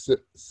or just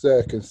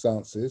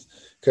circumstances,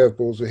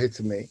 curveballs were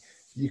hitting me,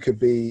 you could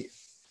be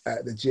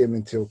at the gym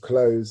until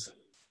close,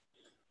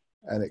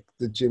 and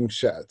the gym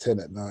shut at 10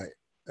 at night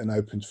and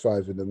opened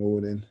 5 in the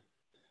morning.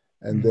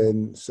 And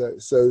then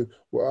so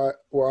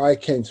what I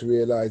came to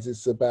realize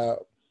is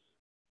about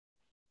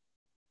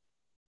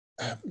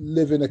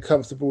living a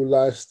comfortable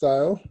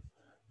lifestyle,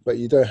 but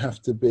you don't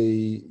have to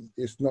be,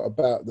 it's not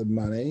about the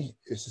money.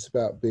 It's just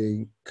about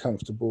being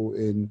comfortable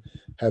in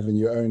having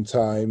your own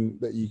time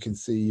that you can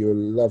see your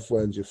loved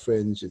ones, your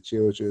friends, your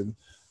children,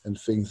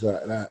 and things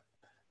like that.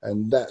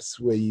 And that's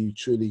where you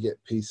truly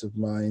get peace of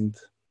mind,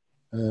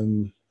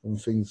 and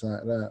things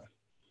like that.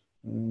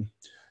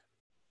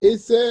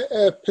 Is there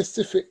a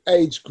specific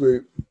age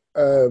group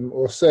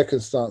or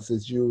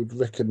circumstances you would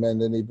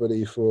recommend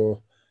anybody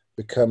for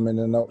becoming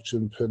an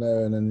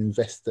entrepreneur and an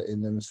investor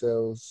in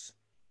themselves?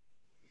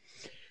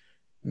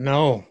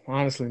 No,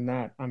 honestly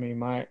not. I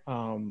mean,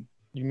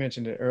 you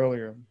mentioned it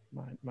earlier,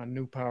 my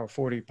new Power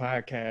 40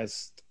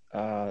 podcast,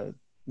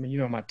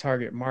 my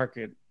target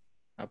market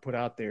I put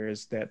out there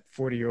is that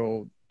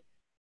 40-year-old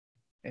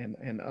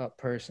and up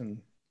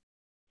person,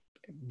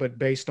 but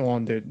based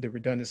on the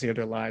redundancy of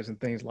their lives and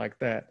things like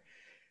that.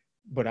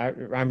 But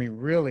I mean,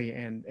 really,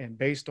 and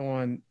based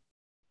on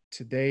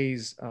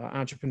today's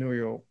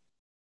entrepreneurial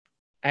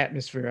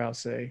atmosphere, I'll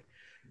say,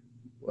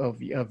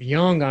 of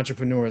young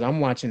entrepreneurs, I'm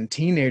watching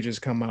teenagers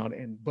come out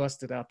and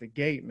busted out the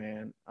gate,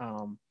 man.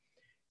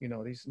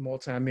 These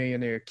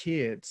multimillionaire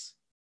kids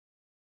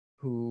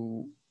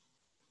who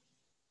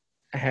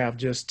have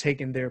just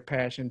taken their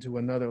passion to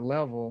another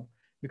level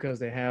because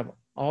they have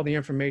all the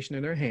information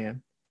in their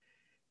hand.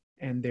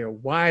 And they're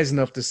wise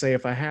enough to say,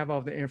 if I have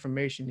all the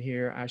information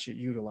here, I should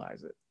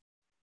utilize it.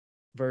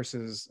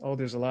 Versus,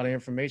 there's a lot of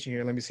information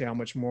here. Let me see how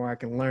much more I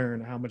can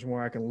learn, how much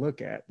more I can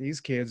look at. These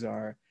kids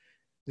are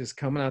just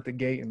coming out the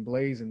gate and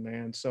blazing,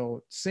 man.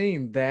 So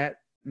seeing that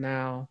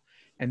now,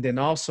 and then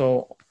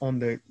also on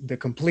the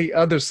complete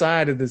other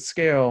side of the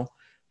scale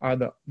are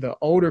the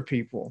older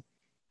people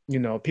You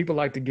know, people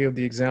like to give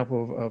the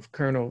example of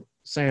Colonel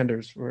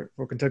Sanders for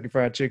Kentucky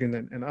Fried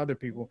Chicken and other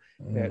people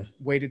that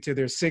waited to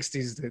their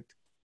 60s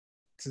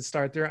to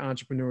start their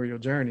entrepreneurial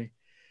journey.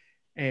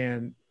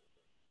 And,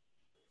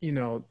 you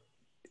know,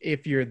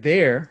 if you're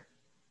there,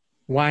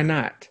 why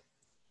not?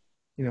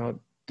 You know,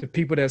 the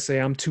people that say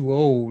I'm too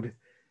old,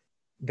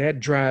 that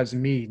drives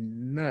me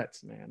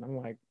nuts, man. I'm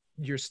like,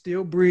 you're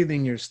still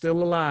breathing, you're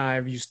still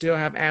alive, you still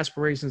have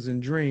aspirations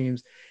and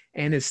dreams,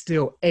 and it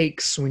still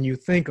aches when you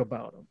think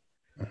about them.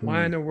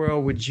 Why in the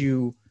world would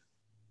you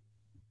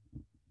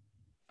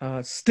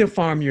stiff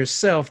arm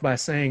yourself by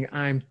saying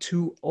I'm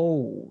too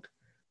old?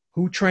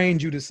 Who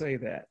trained you to say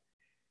that?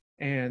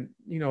 And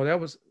you know, that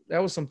was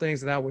some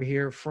things that I would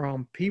hear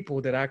from people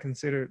that I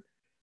considered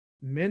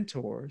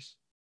mentors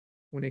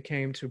when it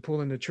came to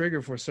pulling the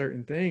trigger for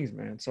certain things,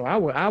 man. So I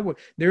would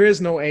there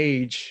is no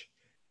age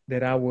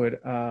that I would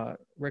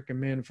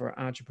recommend for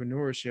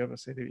entrepreneurship. I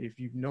said, if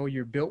you know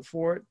you're built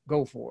for it,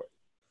 go for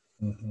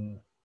it. Mm-hmm.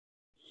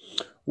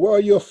 What are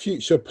your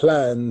future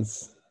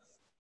plans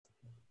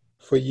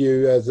for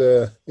you as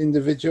an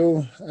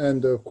individual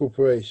and a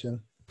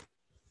corporation?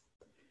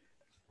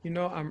 You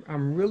know,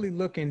 I'm really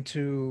looking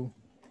to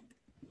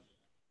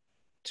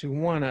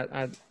one.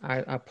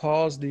 I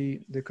paused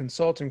the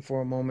consulting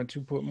for a moment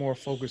to put more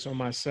focus on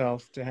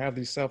myself, to have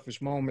these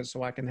selfish moments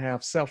so I can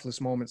have selfless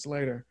moments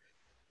later.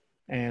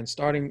 And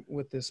starting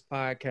with this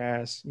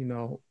podcast, you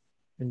know,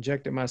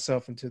 injected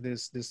myself into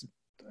this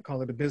I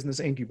call it a business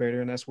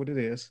incubator, and that's what it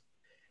is.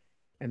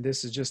 And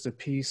this is just a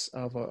piece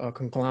of a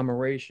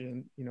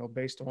conglomeration, you know,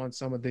 based on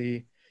some of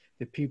the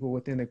people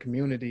within the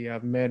community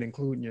I've met,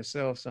 including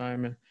yourself,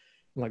 Simon.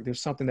 Like,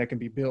 there's something that can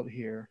be built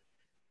here.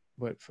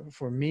 But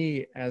for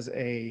me as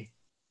a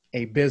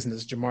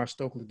business, Jamar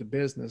Stokely, the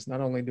business, not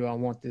only do I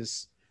want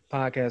this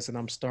podcast that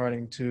I'm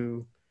starting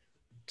to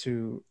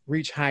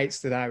reach heights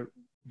that I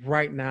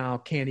right now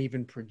can't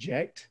even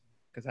project,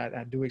 because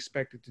I do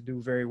expect it to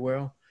do very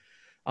well.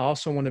 I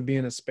also want to be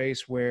in a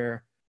space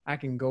where I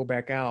can go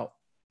back out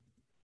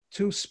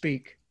to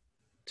speak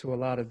to a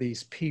lot of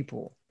these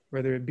people,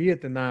 whether it be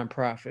at the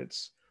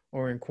nonprofits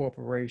or in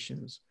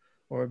corporations,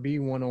 or be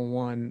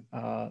one-on-one.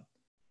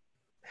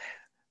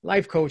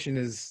 Life coaching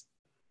is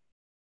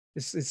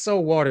it's so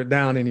watered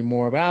down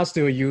anymore, but I'll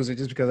still use it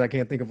just because I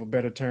can't think of a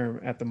better term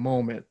at the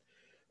moment.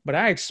 But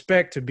I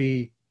expect to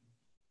be,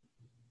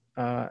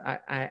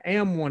 I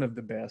am one of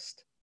the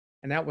best.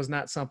 And that was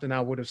not something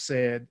I would have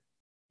said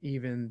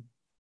even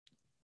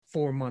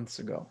 4 months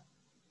ago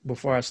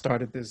before I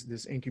started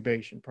this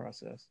incubation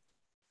process.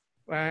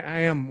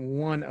 I am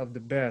one of the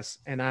best.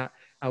 And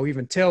I'll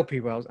even tell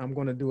people I'm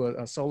going to do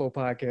a solo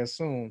podcast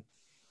soon.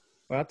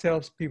 But I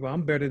tell people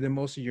I'm better than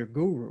most of your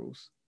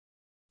gurus.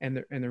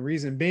 And the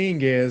reason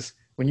being is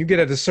when you get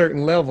at a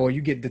certain level,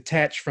 you get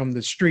detached from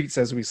the streets,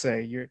 as we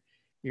say. Your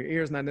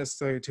ear's not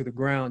necessarily to the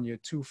ground. You're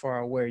too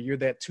far away. You're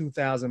that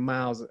 2,000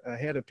 miles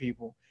ahead of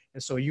people.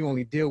 And so you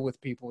only deal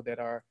with people that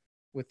are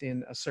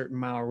within a certain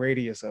mile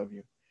radius of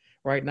you.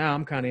 Right now,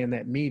 I'm kind of in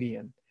that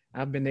median.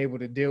 I've been able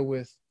to deal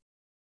with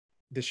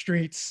the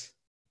streets,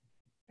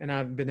 and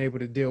I've been able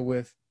to deal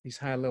with these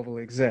high-level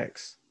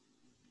execs.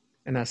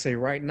 And I say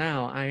right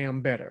now, I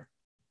am better.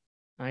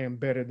 I am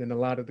better than a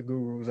lot of the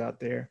gurus out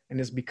there. And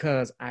it's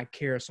because I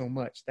care so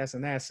much. That's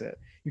an asset.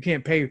 You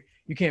can't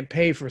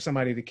pay for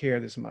somebody to care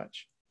this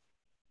much.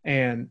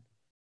 And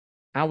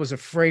I was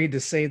afraid to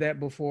say that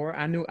before.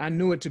 I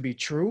knew it to be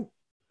true,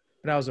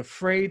 but I was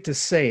afraid to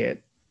say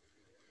it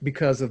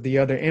because of the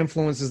other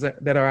influences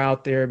that are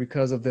out there,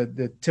 because of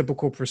the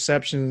typical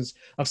perceptions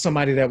of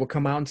somebody that would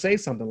come out and say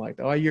something like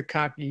that. Oh, you're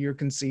cocky, you're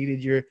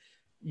conceited,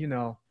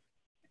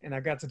 and I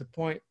got to the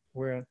point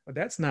where, well,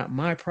 that's not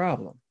my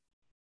problem.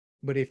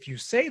 But if you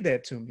say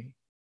that to me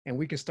and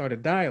we can start a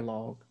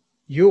dialogue,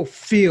 you'll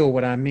feel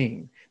what I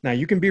mean. Now,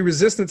 you can be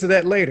resistant to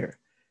that later.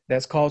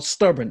 That's called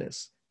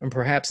stubbornness and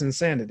perhaps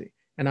insanity.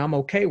 And I'm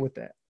okay with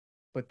that.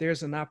 But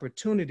there's an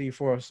opportunity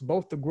for us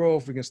both to grow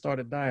if we can start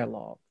a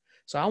dialogue.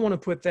 So I want to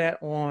put that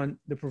on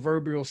the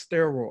proverbial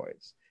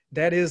steroids.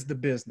 That is the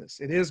business.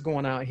 It is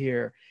going out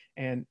here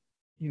and,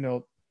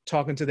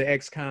 talking to the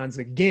ex-cons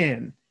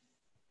again.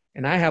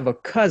 And I have a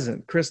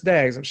cousin, Chris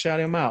Daggs, I'm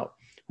shouting him out,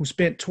 who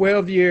spent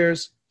 12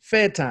 years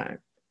Fed time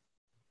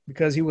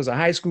because he was a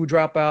high school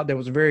dropout that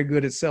was very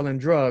good at selling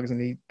drugs,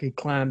 and he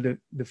climbed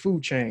the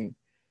food chain.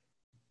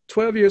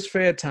 12 years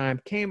Fed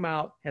time, came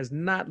out, has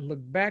not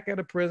looked back at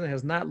a prison,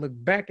 has not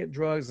looked back at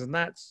drugs, has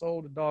not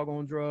sold a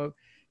doggone drug,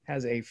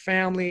 has a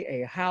family,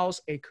 a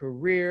house, a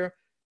career,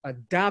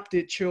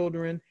 adopted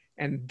children.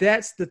 And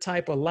that's the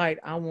type of light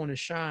I want to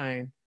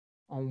shine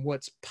on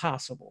what's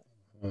possible.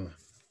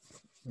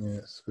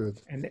 Yes,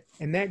 good.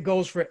 And that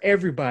goes for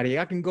everybody.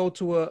 I can go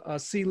to a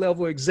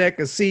C-level exec,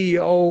 a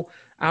CEO.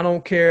 I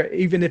don't care,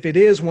 even if it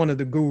is one of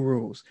the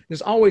gurus.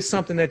 There's always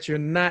something that you're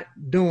not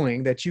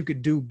doing that you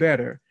could do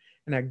better.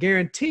 And I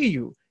guarantee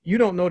you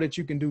don't know that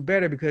you can do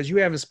better because you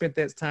haven't spent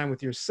that time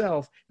with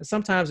yourself. And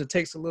sometimes it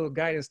takes a little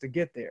guidance to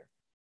get there.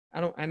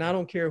 I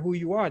don't care who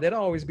you are.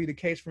 That'll always be the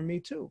case for me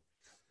too.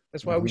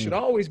 That's why we should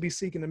always be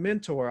seeking a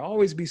mentor,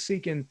 always be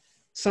seeking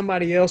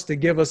somebody else to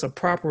give us a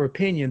proper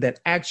opinion that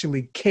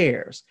actually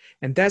cares.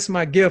 And that's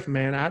my gift,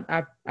 man.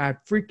 I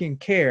freaking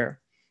care.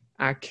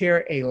 I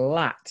care a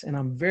lot, and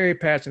I'm very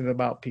passionate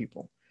about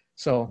people.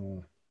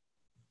 So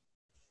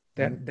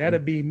that'll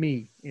be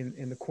me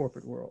in the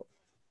corporate world.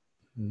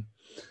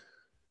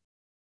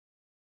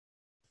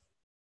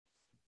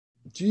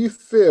 Do you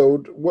feel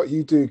what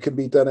you do can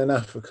be done in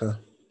Africa?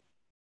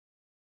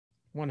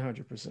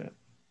 100%.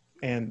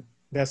 And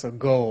that's a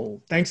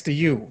goal. Thanks to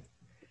you.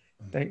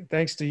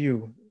 Thanks to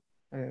you.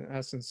 And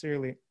I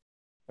sincerely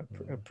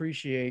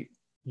appreciate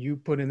you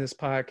putting this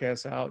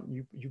podcast out,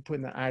 you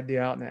putting the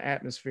idea out in the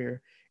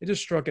atmosphere. It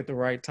just struck at the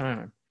right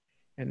time.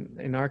 And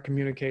in our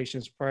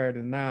communications prior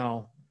to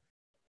now,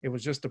 it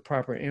was just the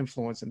proper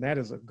influence. And that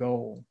is a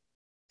goal.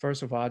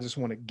 First of all, I just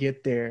want to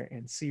get there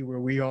and see where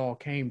we all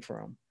came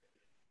from.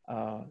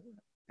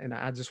 And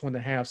I just want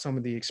to have some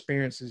of the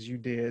experiences you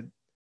did.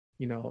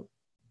 You know,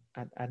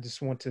 I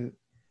just want to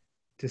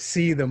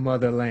see the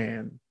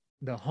motherland,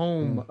 the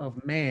home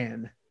of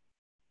man,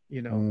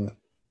 you know,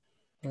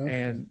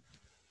 and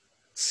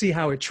see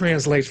how it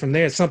translates from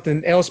there.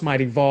 Something else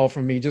might evolve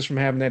from me just from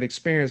having that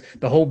experience.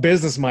 The whole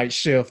business might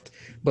shift,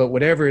 but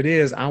whatever it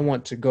is, I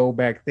want to go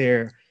back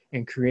there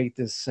and create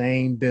the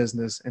same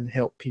business and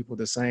help people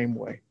the same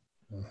way.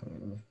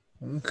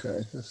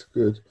 Okay, that's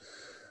good.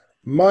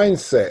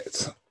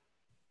 Mindset.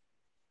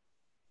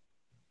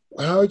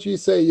 How would you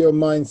say your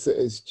mindset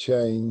has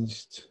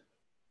changed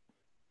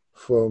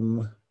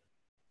from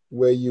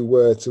where you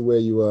were to where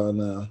you are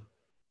now?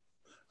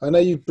 I know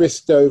you've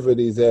brisked over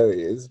these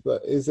areas,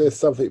 but is there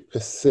something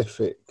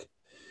specific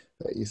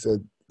that you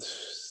said,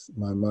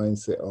 my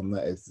mindset on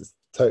that is just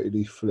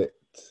totally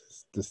flipped,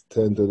 just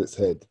turned on its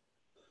head?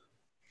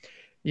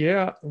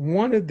 Yeah,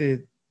 one of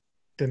the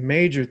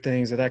major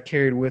things that I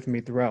carried with me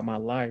throughout my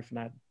life, and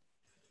I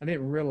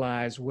didn't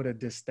realize what a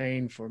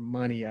disdain for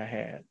money I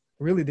had.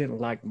 I really didn't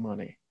like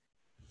money.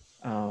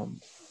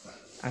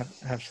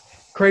 I've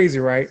crazy,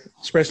 right?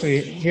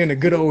 Especially here in the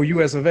good old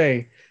US of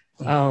A.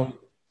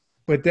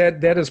 But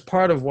that is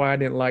part of why I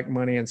didn't like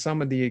money. And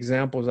some of the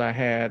examples I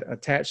had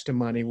attached to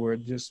money were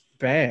just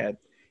bad.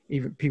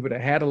 Even people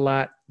that had a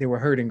lot, they were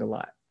hurting a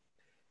lot.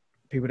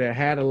 People that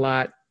had a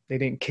lot, they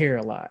didn't care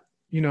a lot.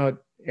 You know,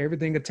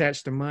 everything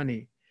attached to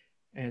money.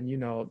 And, you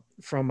know,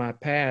 from my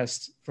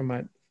past, from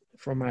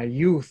my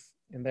youth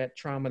and that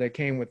trauma that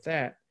came with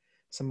that,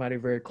 somebody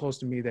very close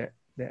to me that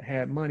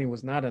had money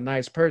was not a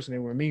nice person. They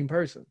were a mean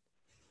person.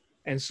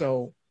 And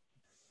so,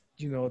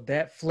 you know,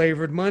 that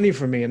flavored money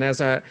for me. And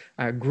as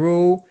I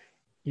grew,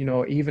 you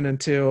know, even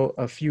until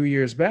a few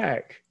years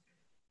back,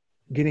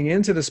 getting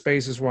into the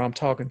spaces where I'm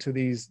talking to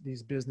these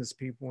business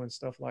people and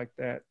stuff like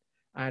that,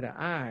 eye to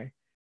eye,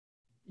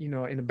 you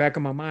know, in the back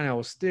of my mind,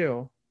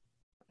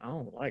 I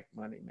don't like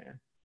money, man.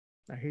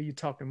 I hear you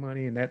talking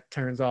money and that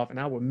turns off, and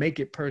I would make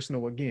it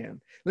personal again.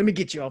 Let me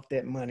get you off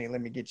that money. Let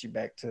me get you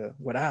back to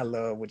what I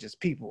love, which is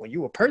people.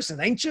 You a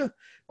person, ain't you?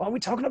 Why are we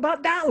talking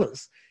about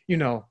dollars? You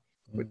know,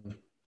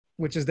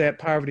 which is that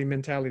poverty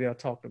mentality I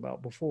talked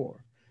about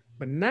before.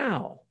 But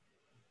now,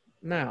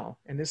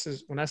 and this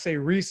is, when I say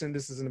recent,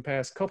 this is in the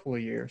past couple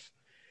of years,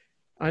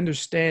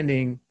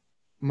 understanding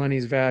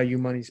money's value,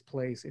 money's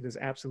place, it is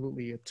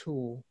absolutely a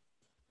tool.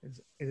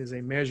 It is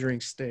a measuring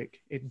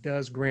stick. It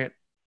does grant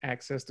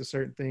access to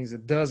certain things.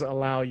 It does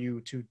allow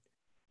you to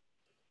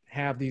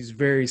have these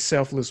very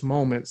selfless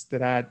moments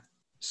that I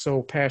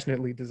so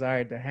passionately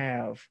desired to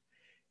have.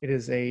 It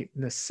is a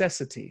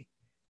necessity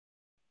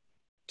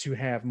to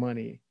have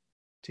money,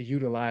 to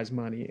utilize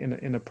money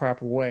in a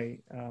proper way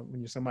when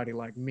you're somebody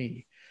like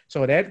me.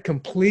 So that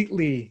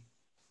completely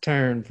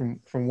turned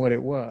from what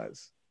it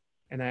was.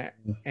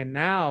 And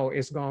now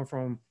it's gone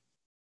from,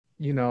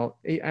 you know,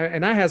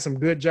 and I had some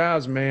good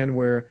jobs, man,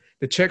 where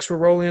the checks were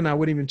rolling, I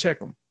wouldn't even check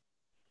them.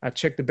 I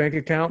checked the bank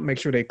account, make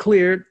sure they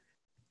cleared.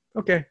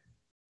 Okay.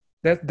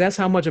 That's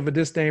how much of a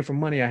disdain for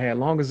money I had. As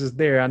long as it's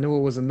there, I knew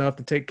it was enough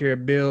to take care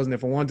of bills. And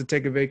if I wanted to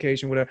take a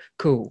vacation, whatever,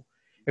 cool.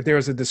 If there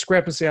was a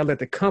discrepancy, I let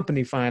the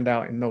company find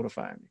out and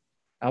notify me.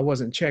 I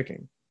wasn't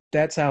checking.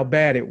 That's how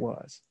bad it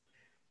was.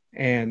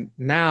 And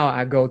now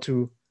I go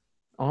to,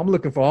 I'm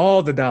looking for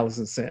all the dollars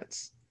and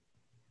cents.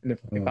 And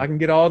if I can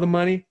get all the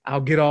money, I'll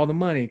get all the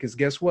money. Because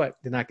guess what?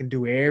 Then I can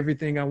do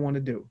everything I want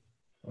to do.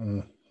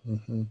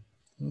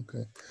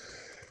 Okay.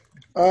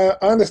 I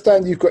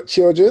understand you've got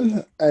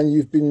children and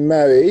you've been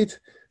married.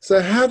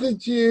 So how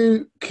did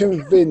you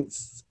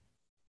convince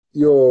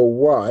your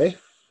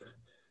wife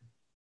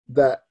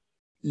that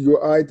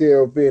your idea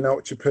of being an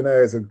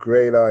entrepreneur is a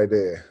great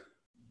idea?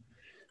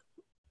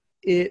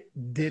 It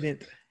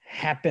didn't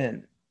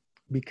happen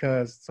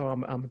because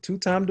I'm a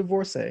two-time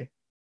divorcee.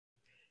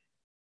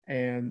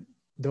 And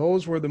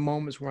those were the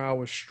moments where I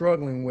was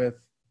struggling with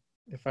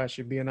if I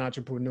should be an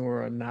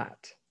entrepreneur or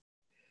not.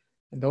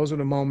 And those were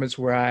the moments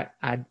where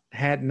I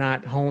had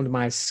not honed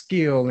my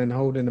skill in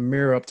holding the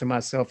mirror up to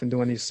myself and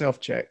doing these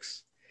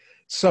self-checks.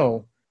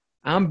 So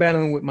I'm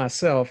battling with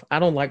myself. I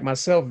don't like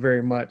myself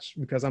very much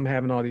because I'm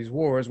having all these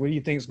wars. What do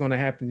you think is going to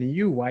happen to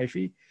you,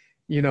 wifey?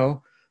 You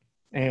know,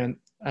 and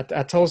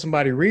I told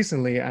somebody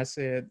recently, I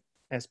said,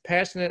 as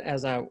passionate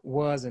as I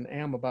was and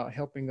am about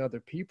helping other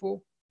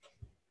people,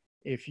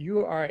 if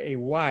you are a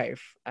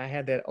wife, I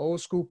had that old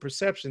school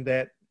perception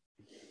that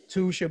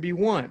two should be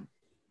one.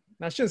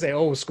 Now, I shouldn't say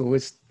old school,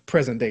 it's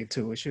present day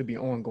two. It should be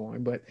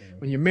ongoing. But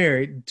when you're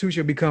married, two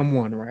should become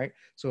one, right?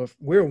 So if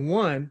we're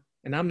one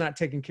and I'm not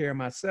taking care of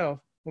myself,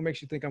 what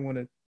makes you think I'm going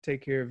to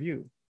take care of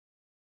you?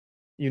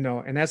 You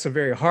know, and that's a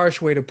very harsh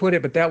way to put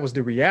it, but that was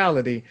the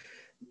reality.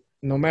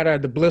 No matter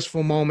the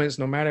blissful moments,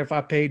 no matter if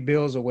I paid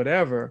bills or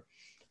whatever,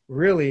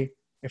 really,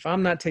 if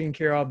I'm not taking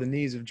care of all the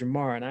needs of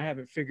Jamar and I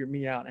haven't figured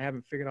me out, I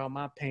haven't figured all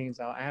my pains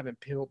out, I haven't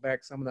peeled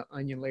back some of the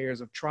onion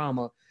layers of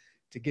trauma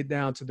to get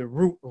down to the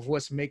root of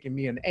what's making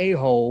me an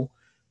a-hole,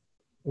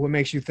 what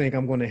makes you think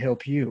I'm going to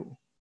help you?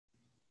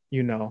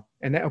 You know,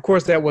 and that, of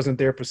course, that wasn't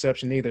their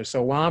perception either.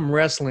 So while I'm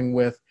wrestling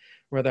with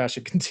whether I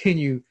should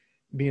continue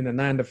being a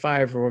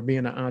 9-to-5 or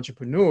being an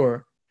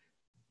entrepreneur,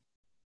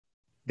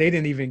 they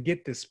didn't even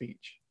get this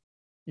speech.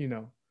 You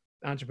know,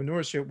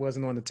 entrepreneurship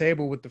wasn't on the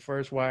table with the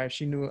first wife.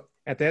 She knew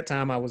at that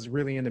time I was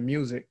really into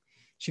music.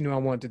 She knew I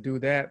wanted to do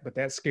that, but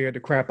that scared the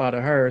crap out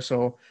of her.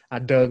 So I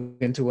dug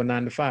into a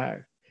 9-to-5,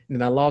 and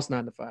then I lost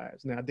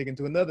 9-to-5s. Now I dig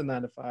into another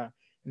 9-to-5,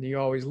 and you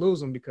always lose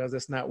them because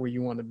that's not where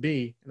you want to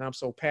be. And I'm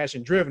so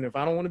passion driven. If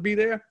I don't want to be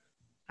there,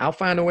 I'll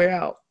find a way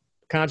out,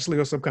 consciously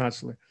or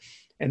subconsciously.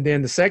 And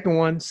then the second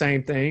one,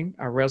 same thing.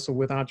 I wrestled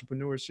with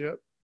entrepreneurship,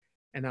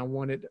 and I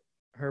wanted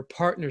her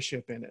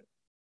partnership in it.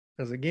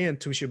 Because again,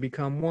 two should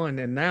become one.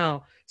 And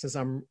now, since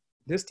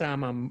this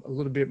time I'm a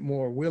little bit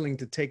more willing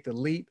to take the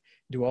leap,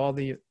 do all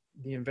the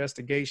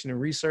investigation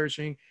and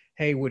researching.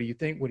 Hey, what do you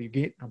think? What do you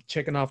get? I'm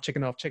checking off.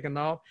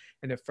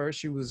 And at first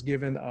she was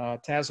given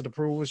tacit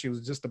approval. She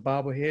was just a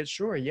bobblehead.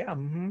 Sure, yeah.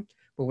 Mm-hmm.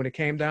 But when it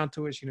came down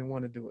to it, she didn't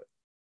want to do it.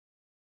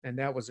 And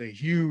that was a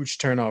huge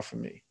turnoff for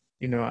me.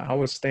 You know, I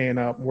was staying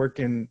up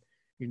working,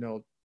 10,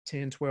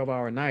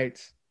 12-hour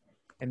nights,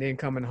 and then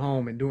coming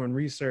home and doing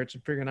research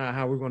and figuring out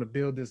how we're going to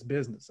build this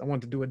business. I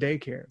wanted to do a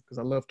daycare because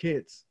I love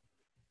kids.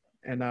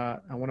 And I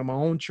wanted my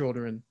own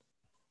children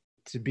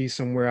to be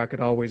somewhere I could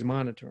always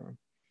monitor them.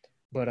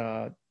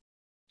 But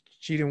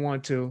she didn't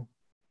want to.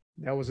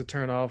 That was a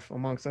turnoff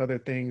amongst other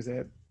things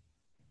that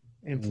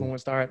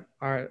influenced our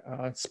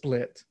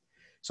split.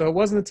 So it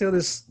wasn't until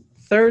this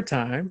third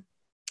time,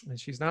 and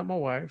she's not my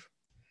wife,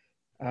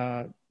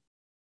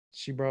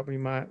 she brought me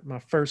my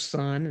first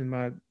son and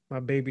my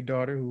baby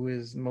daughter, who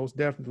is most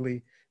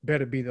definitely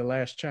better be the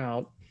last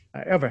child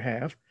I ever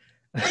have.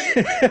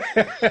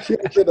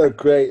 Children are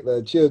great,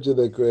 man. Children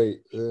are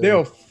great.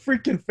 They're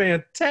freaking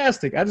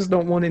fantastic. I just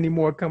don't want any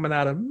more coming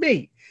out of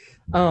me.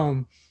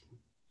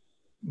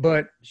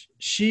 But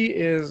she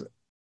is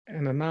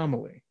an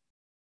anomaly.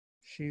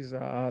 She's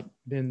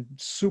been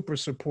super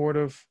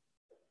supportive.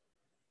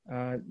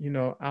 I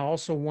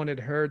also wanted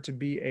her to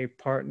be a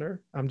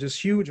partner. I'm just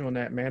huge on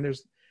that, man.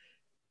 There's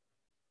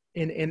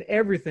in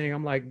everything,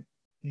 I'm like,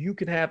 you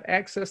can have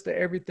access to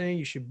everything.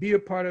 You should be a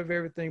part of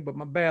everything, but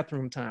my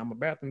bathroom time is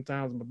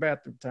my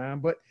bathroom time.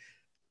 But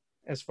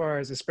as far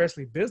as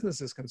especially business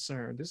is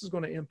concerned, this is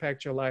going to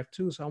impact your life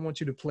too. So I want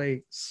you to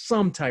play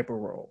some type of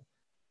role.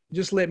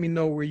 Just let me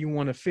know where you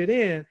want to fit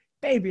in.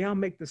 Baby, I'll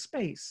make the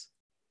space,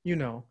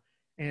 and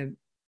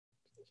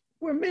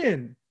we're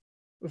men.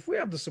 If we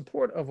have the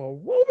support of a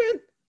woman,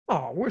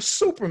 we're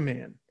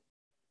supermen,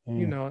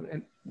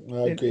 and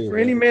for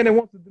any man that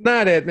wants to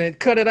deny that, man,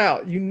 cut it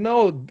out.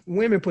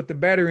 Women put the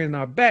battery in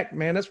our back,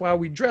 man. That's why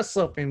we dress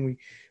up and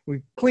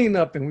we clean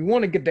up and we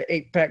want to get the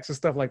 8-packs and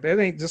stuff like that.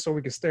 It ain't just so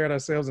we can stare at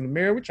ourselves in the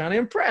mirror. We're trying to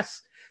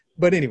impress.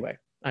 But anyway,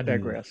 I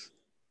digress.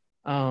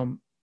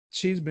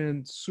 She's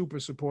been super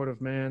supportive,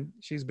 man.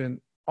 She's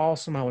been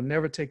awesome. I would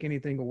never take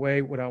anything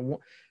away. What I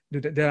want,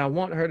 did I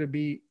want her to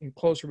be in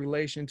closer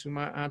relation to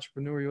my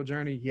entrepreneurial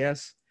journey?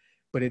 Yes.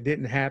 But it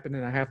didn't happen,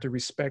 and I have to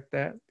respect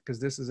that because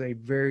this is a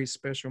very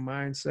special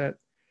mindset.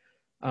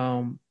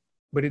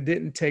 But it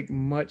didn't take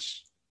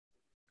much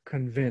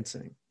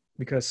convincing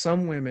because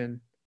some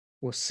women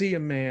will see a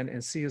man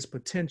and see his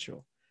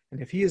potential.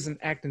 And if he isn't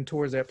acting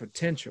towards that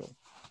potential,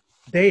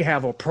 they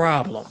have a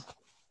problem.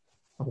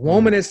 A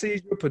woman that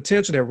sees your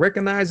potential, that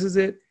recognizes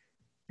it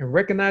and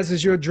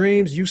recognizes your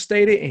dreams, you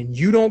stated, and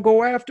you don't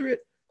go after it.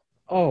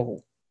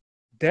 Oh,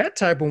 that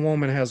type of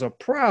woman has a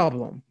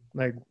problem.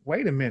 Like,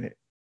 wait a minute.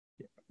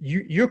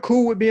 You're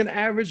cool with being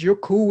average. You're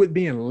cool with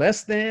being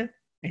less than,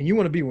 and you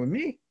want to be with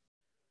me?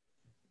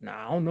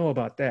 Nah, I don't know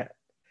about that.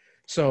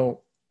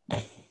 So, yeah,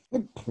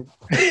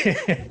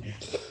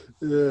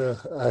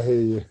 I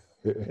hear you.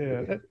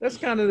 Yeah, that's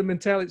kind of the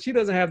mentality. She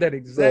doesn't have that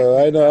exact.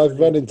 I know. I've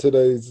run into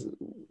those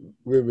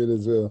women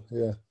as well.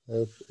 Yeah.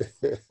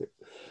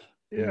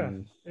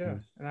 Yeah.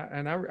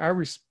 And I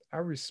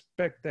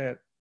respect that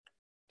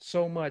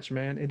so much,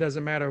 man. It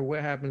doesn't matter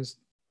what happens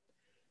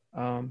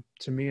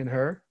to me and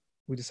her.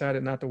 We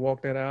decided not to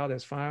walk that out.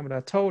 That's fine. But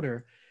I told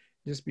her,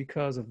 just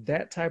because of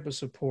that type of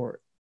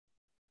support,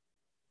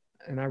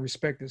 and I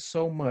respect it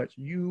so much,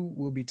 you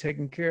will be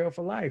taken care of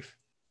for life.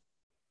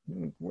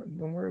 Don't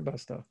worry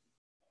about stuff.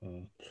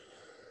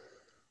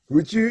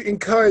 Would you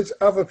encourage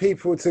other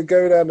people to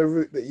go down the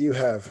route that you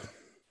have?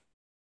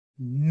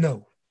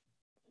 No,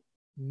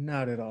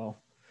 not at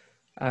all.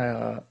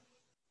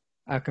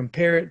 I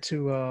compare it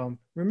to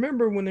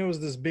remember when there was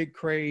this big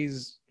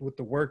craze with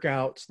the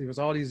workouts. There was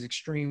all these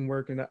extreme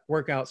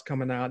workouts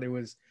coming out. There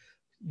was,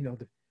 you know,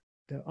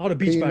 all the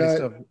Beachbody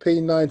stuff.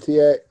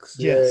 P90X,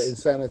 yeah,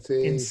 Yes,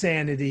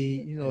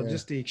 insanity. You know,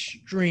 just the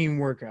extreme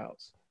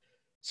workouts.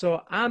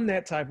 So I'm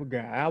that type of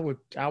guy. I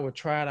would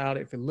try it out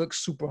if it looks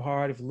super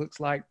hard. If it looks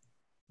like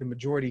the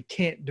majority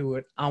can't do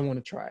it, I want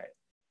to try it.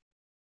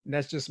 And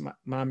that's just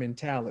my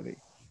mentality.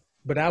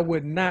 But I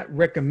would not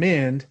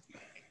recommend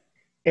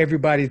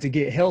everybody to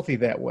get healthy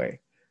that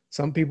way.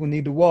 Some people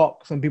need to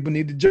walk. Some people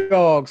need to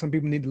jog. Some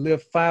people need to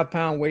lift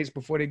 5-pound weights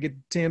before they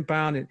get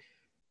 10-pound. And,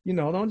 you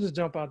know, don't just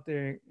jump out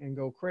there and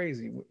go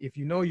crazy. If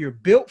you know you're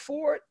built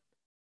for it,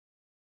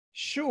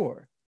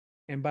 sure.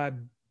 And by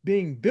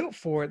being built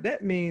for it,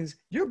 that means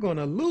you're going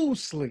to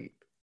lose sleep.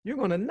 You're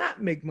going to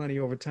not make money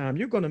over time.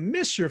 You're going to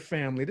miss your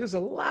family. There's a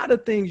lot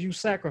of things you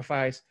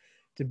sacrifice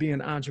to be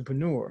an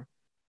entrepreneur.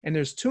 And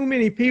there's too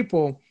many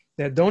people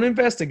that don't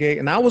investigate.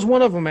 And I was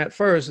one of them at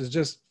first. It's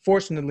just,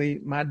 fortunately,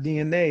 my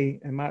DNA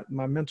and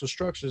my mental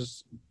structure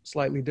is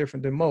slightly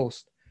different than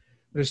most.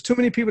 There's too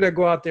many people that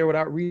go out there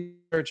without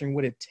researching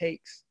what it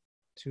takes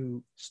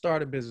to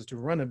start a business, to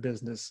run a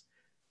business,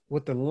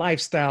 what the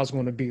lifestyle is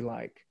going to be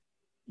like.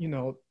 You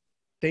know,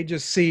 they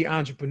just see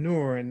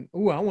entrepreneur and,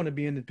 oh, I want to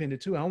be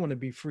independent too. I want to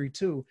be free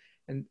too.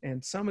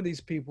 And some of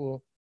these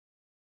people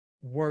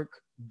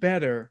work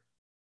better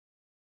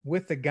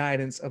with the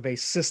guidance of a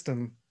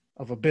system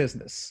of a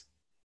business,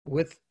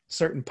 with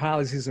certain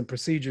policies and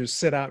procedures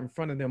set out in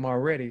front of them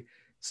already.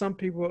 Some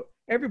people,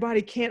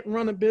 everybody can't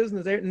run a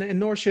business, and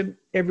nor should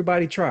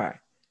everybody try.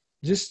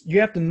 Just, you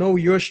have to know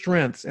your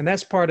strengths. And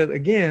that's part of,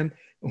 again,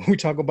 when we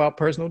talk about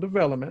personal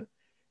development,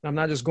 and I'm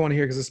not just going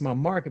here because it's my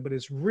market, but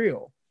it's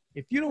real.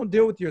 If you don't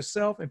deal with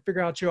yourself and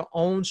figure out your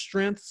own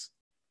strengths,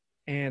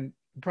 and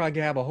you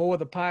probably have a whole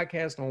other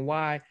podcast on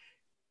why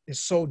it's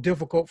so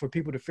difficult for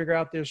people to figure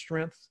out their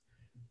strengths.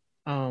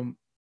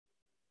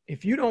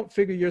 If you don't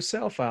figure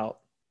yourself out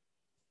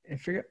and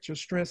figure out your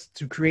strengths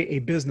to create a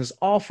business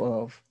off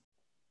of,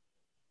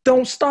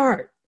 don't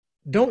start.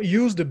 Don't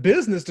use the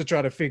business to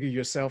try to figure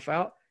yourself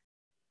out.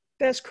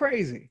 That's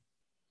crazy.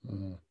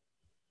 Mm-hmm.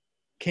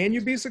 Can you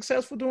be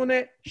successful doing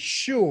that?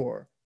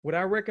 Sure. Would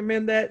I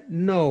recommend that?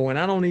 No. And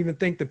I don't even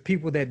think the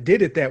people that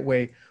did it that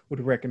way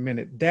would recommend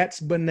it. That's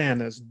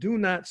bananas. Do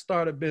not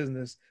start a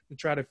business to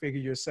try to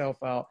figure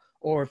yourself out.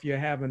 Or if you're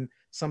having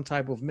some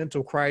type of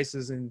mental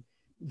crisis and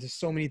there's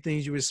so many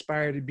things you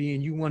aspire to be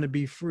and you want to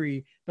be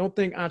free, don't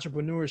think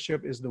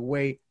entrepreneurship is the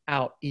way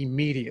out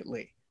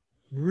immediately.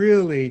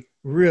 Really,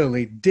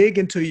 really dig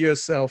into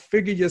yourself,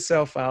 figure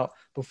yourself out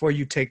before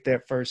you take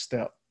that first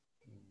step.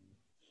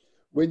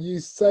 When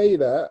you say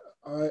that,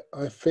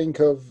 I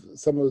think of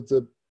some of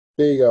the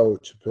big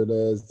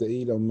entrepreneurs,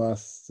 the Elon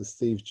Musk, the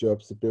Steve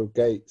Jobs, the Bill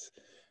Gates,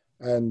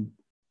 and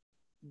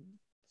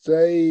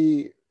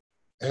they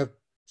have,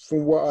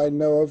 from what I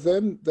know of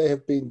them, they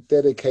have been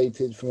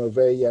dedicated from a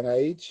very young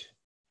age,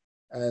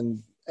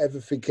 and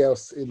everything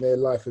else in their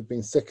life has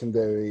been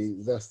secondary.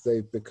 Thus,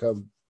 they've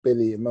become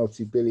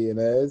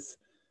multi-billionaires.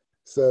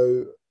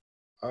 So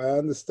I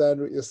understand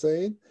what you're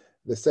saying.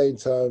 At the same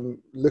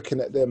time, looking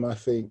at them, I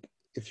think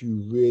if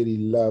you really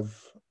love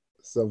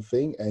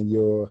something and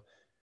you're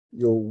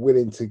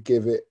willing to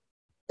give it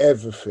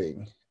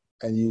everything,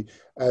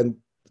 and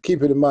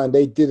keeping in mind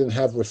they didn't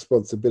have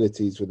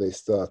responsibilities when they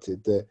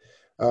started.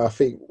 I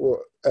think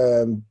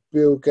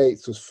Bill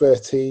Gates was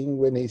 13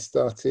 when he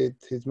started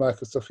his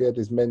Microsoft. He had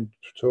his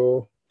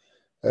mentor,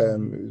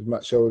 who was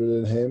much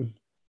older than him.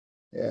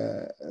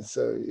 Yeah,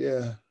 so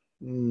yeah,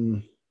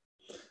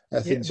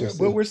 that's interesting.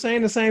 But we're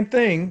saying the same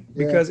thing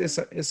because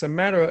it's a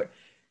matter of,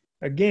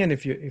 again,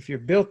 if you're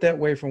built that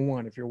way, for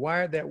one, if you're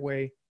wired that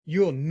way,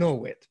 you'll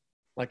know it.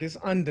 Like, it's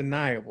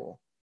undeniable.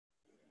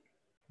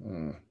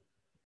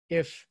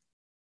 If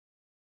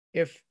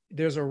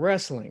there's a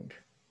wrestling.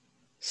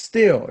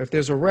 Still, if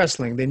there's a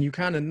wrestling, then you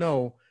kind of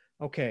know,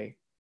 okay,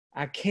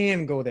 I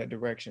can go that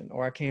direction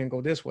or I can go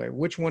this way.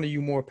 Which one are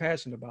you more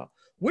passionate about?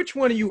 Which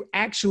one are you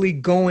actually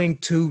going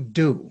to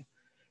do?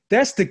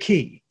 That's the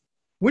key.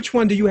 Which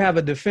one do you have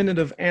a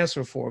definitive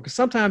answer for? Because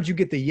sometimes you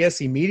get the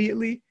yes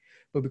immediately,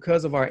 but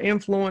because of our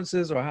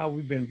influences or how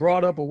we've been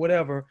brought up or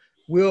whatever,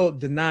 we'll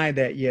deny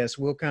that yes.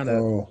 We'll kind of...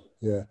 Oh,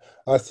 yeah.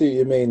 I see what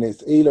you mean.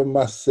 It's Elon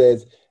Musk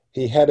said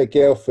he had a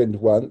girlfriend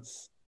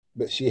once,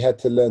 but she had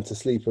to learn to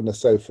sleep on the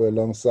sofa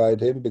alongside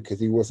him because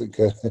he wasn't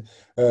going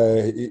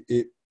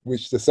to,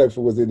 which the sofa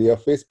was in the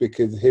office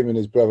because him and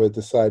his brother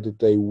decided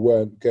they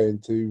weren't going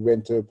to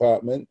rent an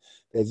apartment.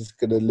 They're just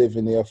going to live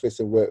in the office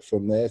and work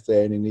from there. So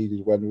they only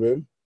needed one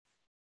room.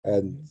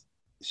 And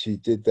she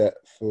did that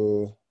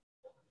for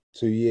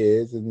 2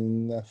 years.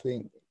 And I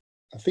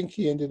think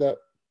he ended up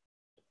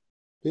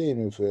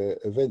being with her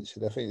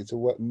eventually. I think it's a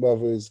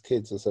mother's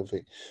kids or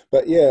something.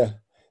 But yeah,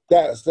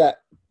 that's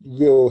that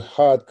real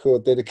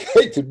hardcore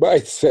dedicated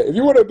mindset. If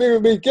you want to be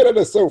with me, get on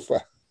the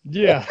sofa.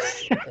 Yeah.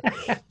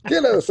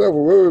 Get on the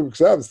sofa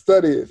because I'm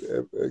studying.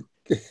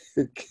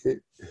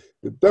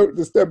 Don't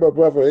disturb my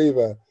brother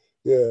either.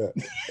 Yeah.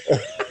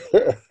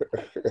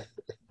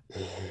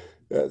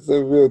 That's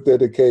a real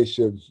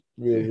dedication.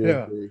 Real Yeah.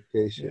 Yeah,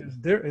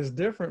 dedication. it's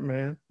different,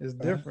 man. It's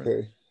different.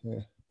 Okay. Yeah.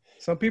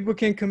 Some people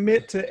can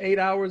commit to 8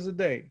 hours a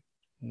day.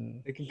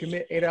 Mm. They can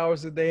commit 8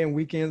 hours a day and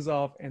weekends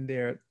off, and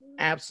they're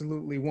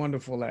absolutely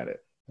wonderful at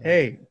it. Okay.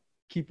 Hey,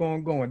 keep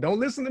on going. Don't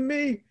listen to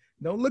me.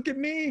 Don't look at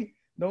me.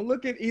 Don't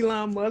look at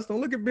Elon Musk. Don't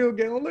look at Bill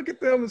Gates. Don't look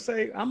at them and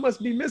say, I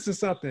must be missing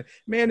something.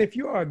 Man, if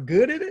you are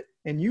good at it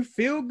and you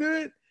feel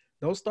good,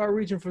 don't start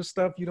reaching for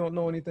stuff you don't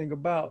know anything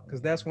about,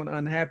 because that's when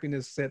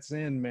unhappiness sets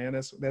in, man.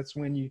 That's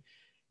when you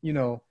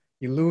know,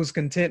 you lose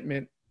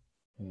contentment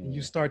and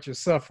you start your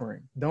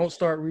suffering. Don't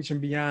start reaching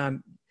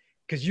beyond,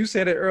 because you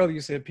said it earlier.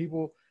 You said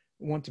people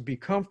want to be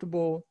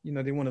comfortable. You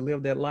know, they want to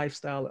live that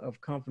lifestyle of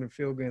comfort and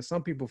feel good. And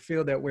some people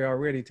feel that way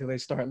already till they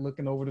start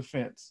looking over the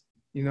fence,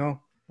 you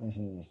know?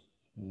 Mm-hmm.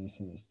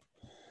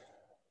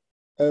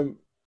 Mm-hmm.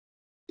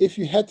 If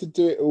you had to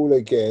do it all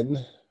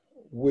again,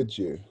 would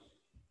you?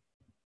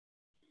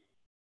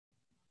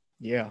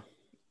 Yeah.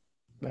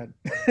 But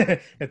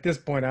at this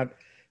point,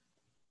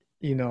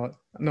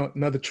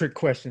 another trick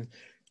question.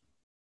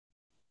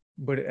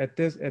 But at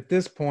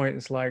this point,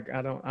 it's like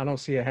I don't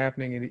see it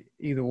happening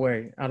either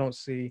way. I don't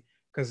see,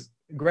 because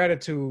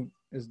gratitude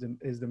is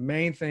the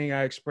main thing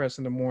I express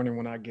in the morning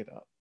when I get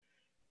up.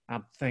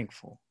 I'm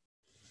thankful.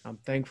 I'm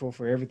thankful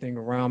for everything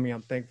around me.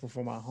 I'm thankful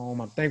for my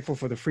home. I'm thankful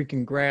for the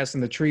freaking grass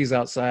and the trees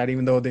outside,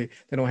 even though they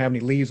don't have any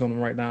leaves on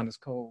them right now and it's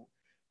cold.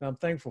 And I'm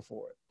thankful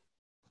for it.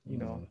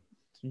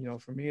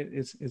 For me,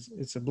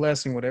 it's a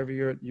blessing.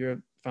 Whatever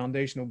your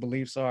foundational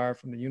beliefs are,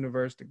 from the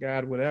universe to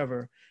God,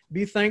 whatever,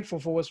 be thankful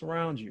for what's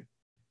around you.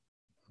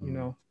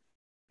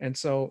 And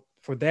so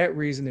for that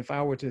reason, if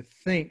I were to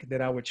think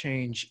that I would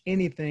change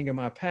anything in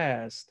my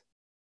past,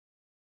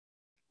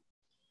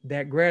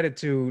 that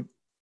gratitude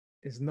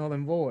is null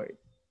and void.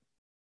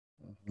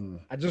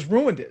 I just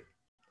ruined it.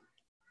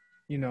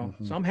 So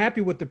I'm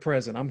happy with the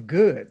present. I'm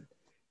good.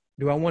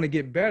 Do I want to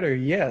get better?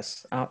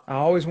 Yes. I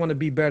always want to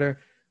be better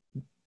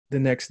the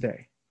next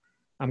day.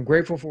 I'm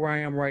grateful for where I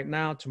am right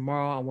now.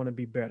 Tomorrow, I want to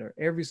be better.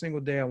 Every single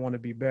day, I want to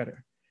be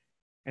better.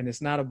 And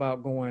it's not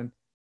about going,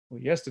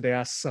 well, yesterday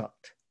I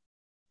sucked.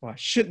 Well, I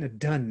shouldn't have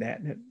done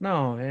that.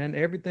 No, man,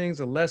 everything's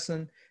a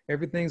lesson.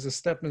 Everything's a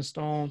stepping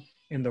stone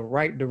in the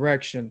right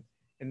direction.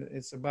 And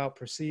it's about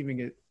perceiving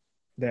it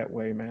that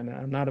way, man.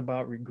 I'm not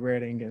about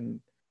regretting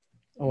and,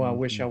 oh, I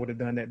wish I would have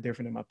done that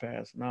different in my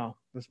past. No,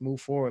 let's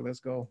move forward.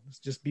 Let's go. Let's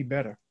just be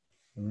better.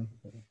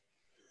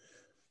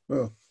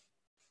 Well,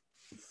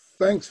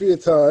 thanks for your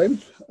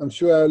time. I'm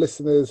sure our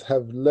listeners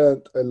have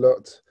learnt a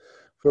lot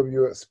from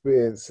your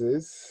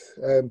experiences.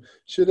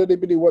 Should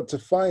anybody want to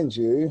find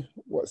you,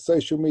 what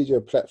social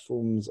media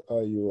platforms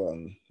are you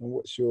on? And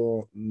what's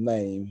your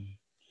name?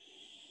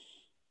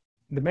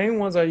 The main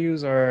ones I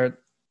use are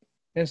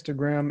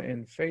Instagram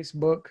and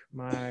Facebook.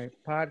 My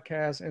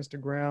podcast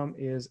Instagram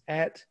is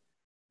at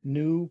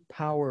New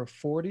Power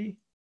 40.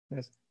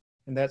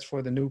 That's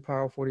for the New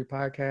Power 40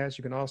 podcast.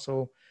 You can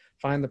also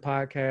find the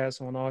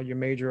podcast on all your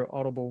major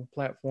Audible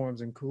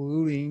platforms,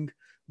 including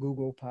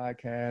Google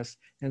Podcasts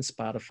and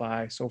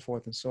Spotify, so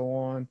forth and so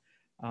on.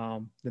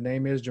 The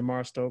name is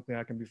Jamar Stokely.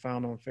 I can be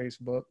found on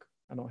Facebook.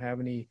 I don't have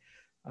any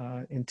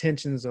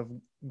intentions of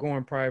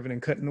going private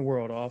and cutting the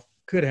world off.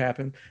 Could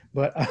happen,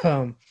 but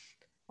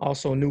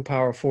also New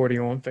Power 40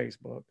 on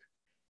Facebook.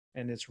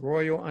 And it's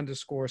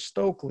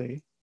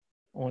Royal_Stokely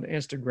on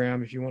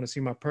Instagram if you want to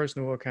see my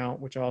personal account,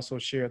 which I also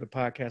share the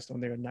podcast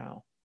on there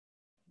now.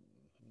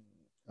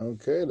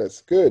 Okay,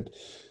 that's good.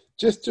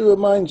 Just to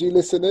remind you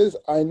listeners,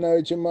 I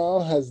know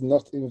Jamal has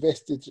not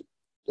invested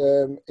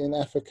in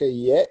Africa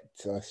yet,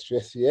 I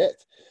stress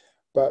yet,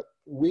 but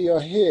we are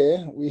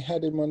here. We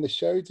had him on the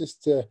show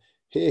just to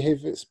hear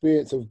his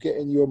experience of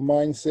getting your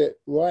mindset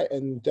right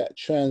and that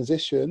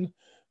transition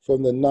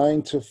from the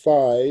 9 to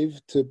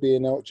 5 to be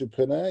an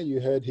entrepreneur.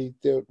 You heard he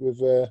dealt with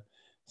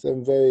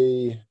some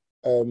very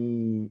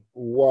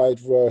wide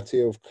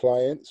variety of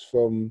clients,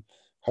 from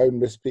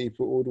homeless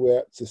people all the way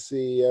up to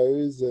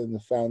CEOs and the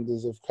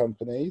founders of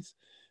companies.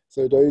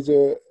 So those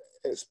are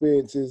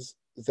experiences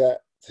that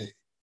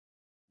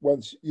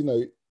once,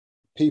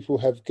 people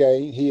have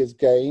gained, he has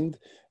gained,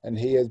 and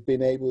he has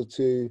been able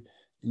to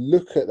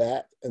look at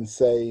that and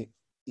say,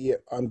 yeah,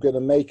 I'm going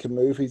to make a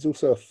move. He's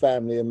also a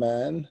family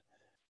man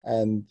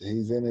and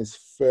he's in his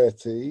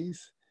 30s.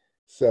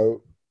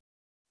 So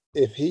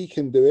if he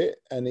can do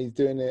it, and he's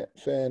doing it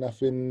fair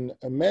enough in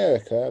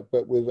America,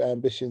 but with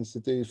ambitions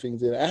to do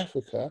things in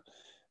Africa,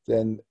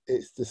 then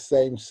it's the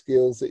same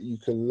skills that you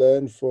can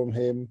learn from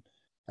him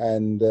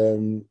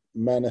and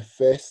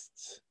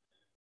manifest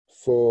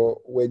for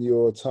when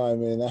your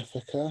time in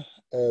Africa.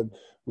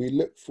 We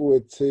look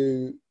forward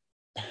to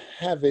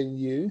having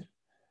you.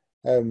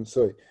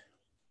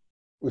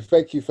 We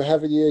thank you for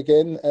having you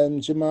again,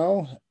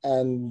 Jamal.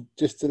 And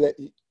just to let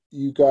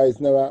you guys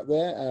know out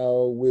there,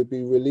 we'll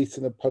be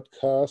releasing a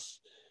podcast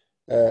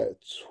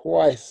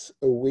twice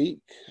a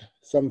week.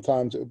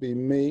 Sometimes it will be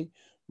me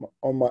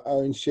on my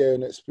own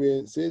sharing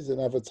experiences, and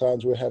other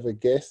times we'll have a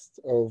guest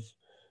of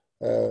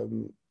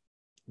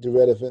the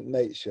relevant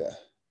nature.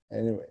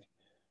 Anyway,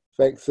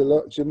 thanks a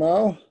lot,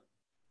 Jamal,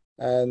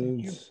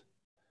 and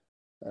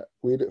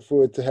we look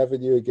forward to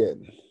having you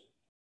again.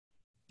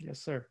 Yes,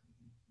 sir.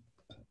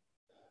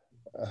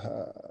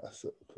 So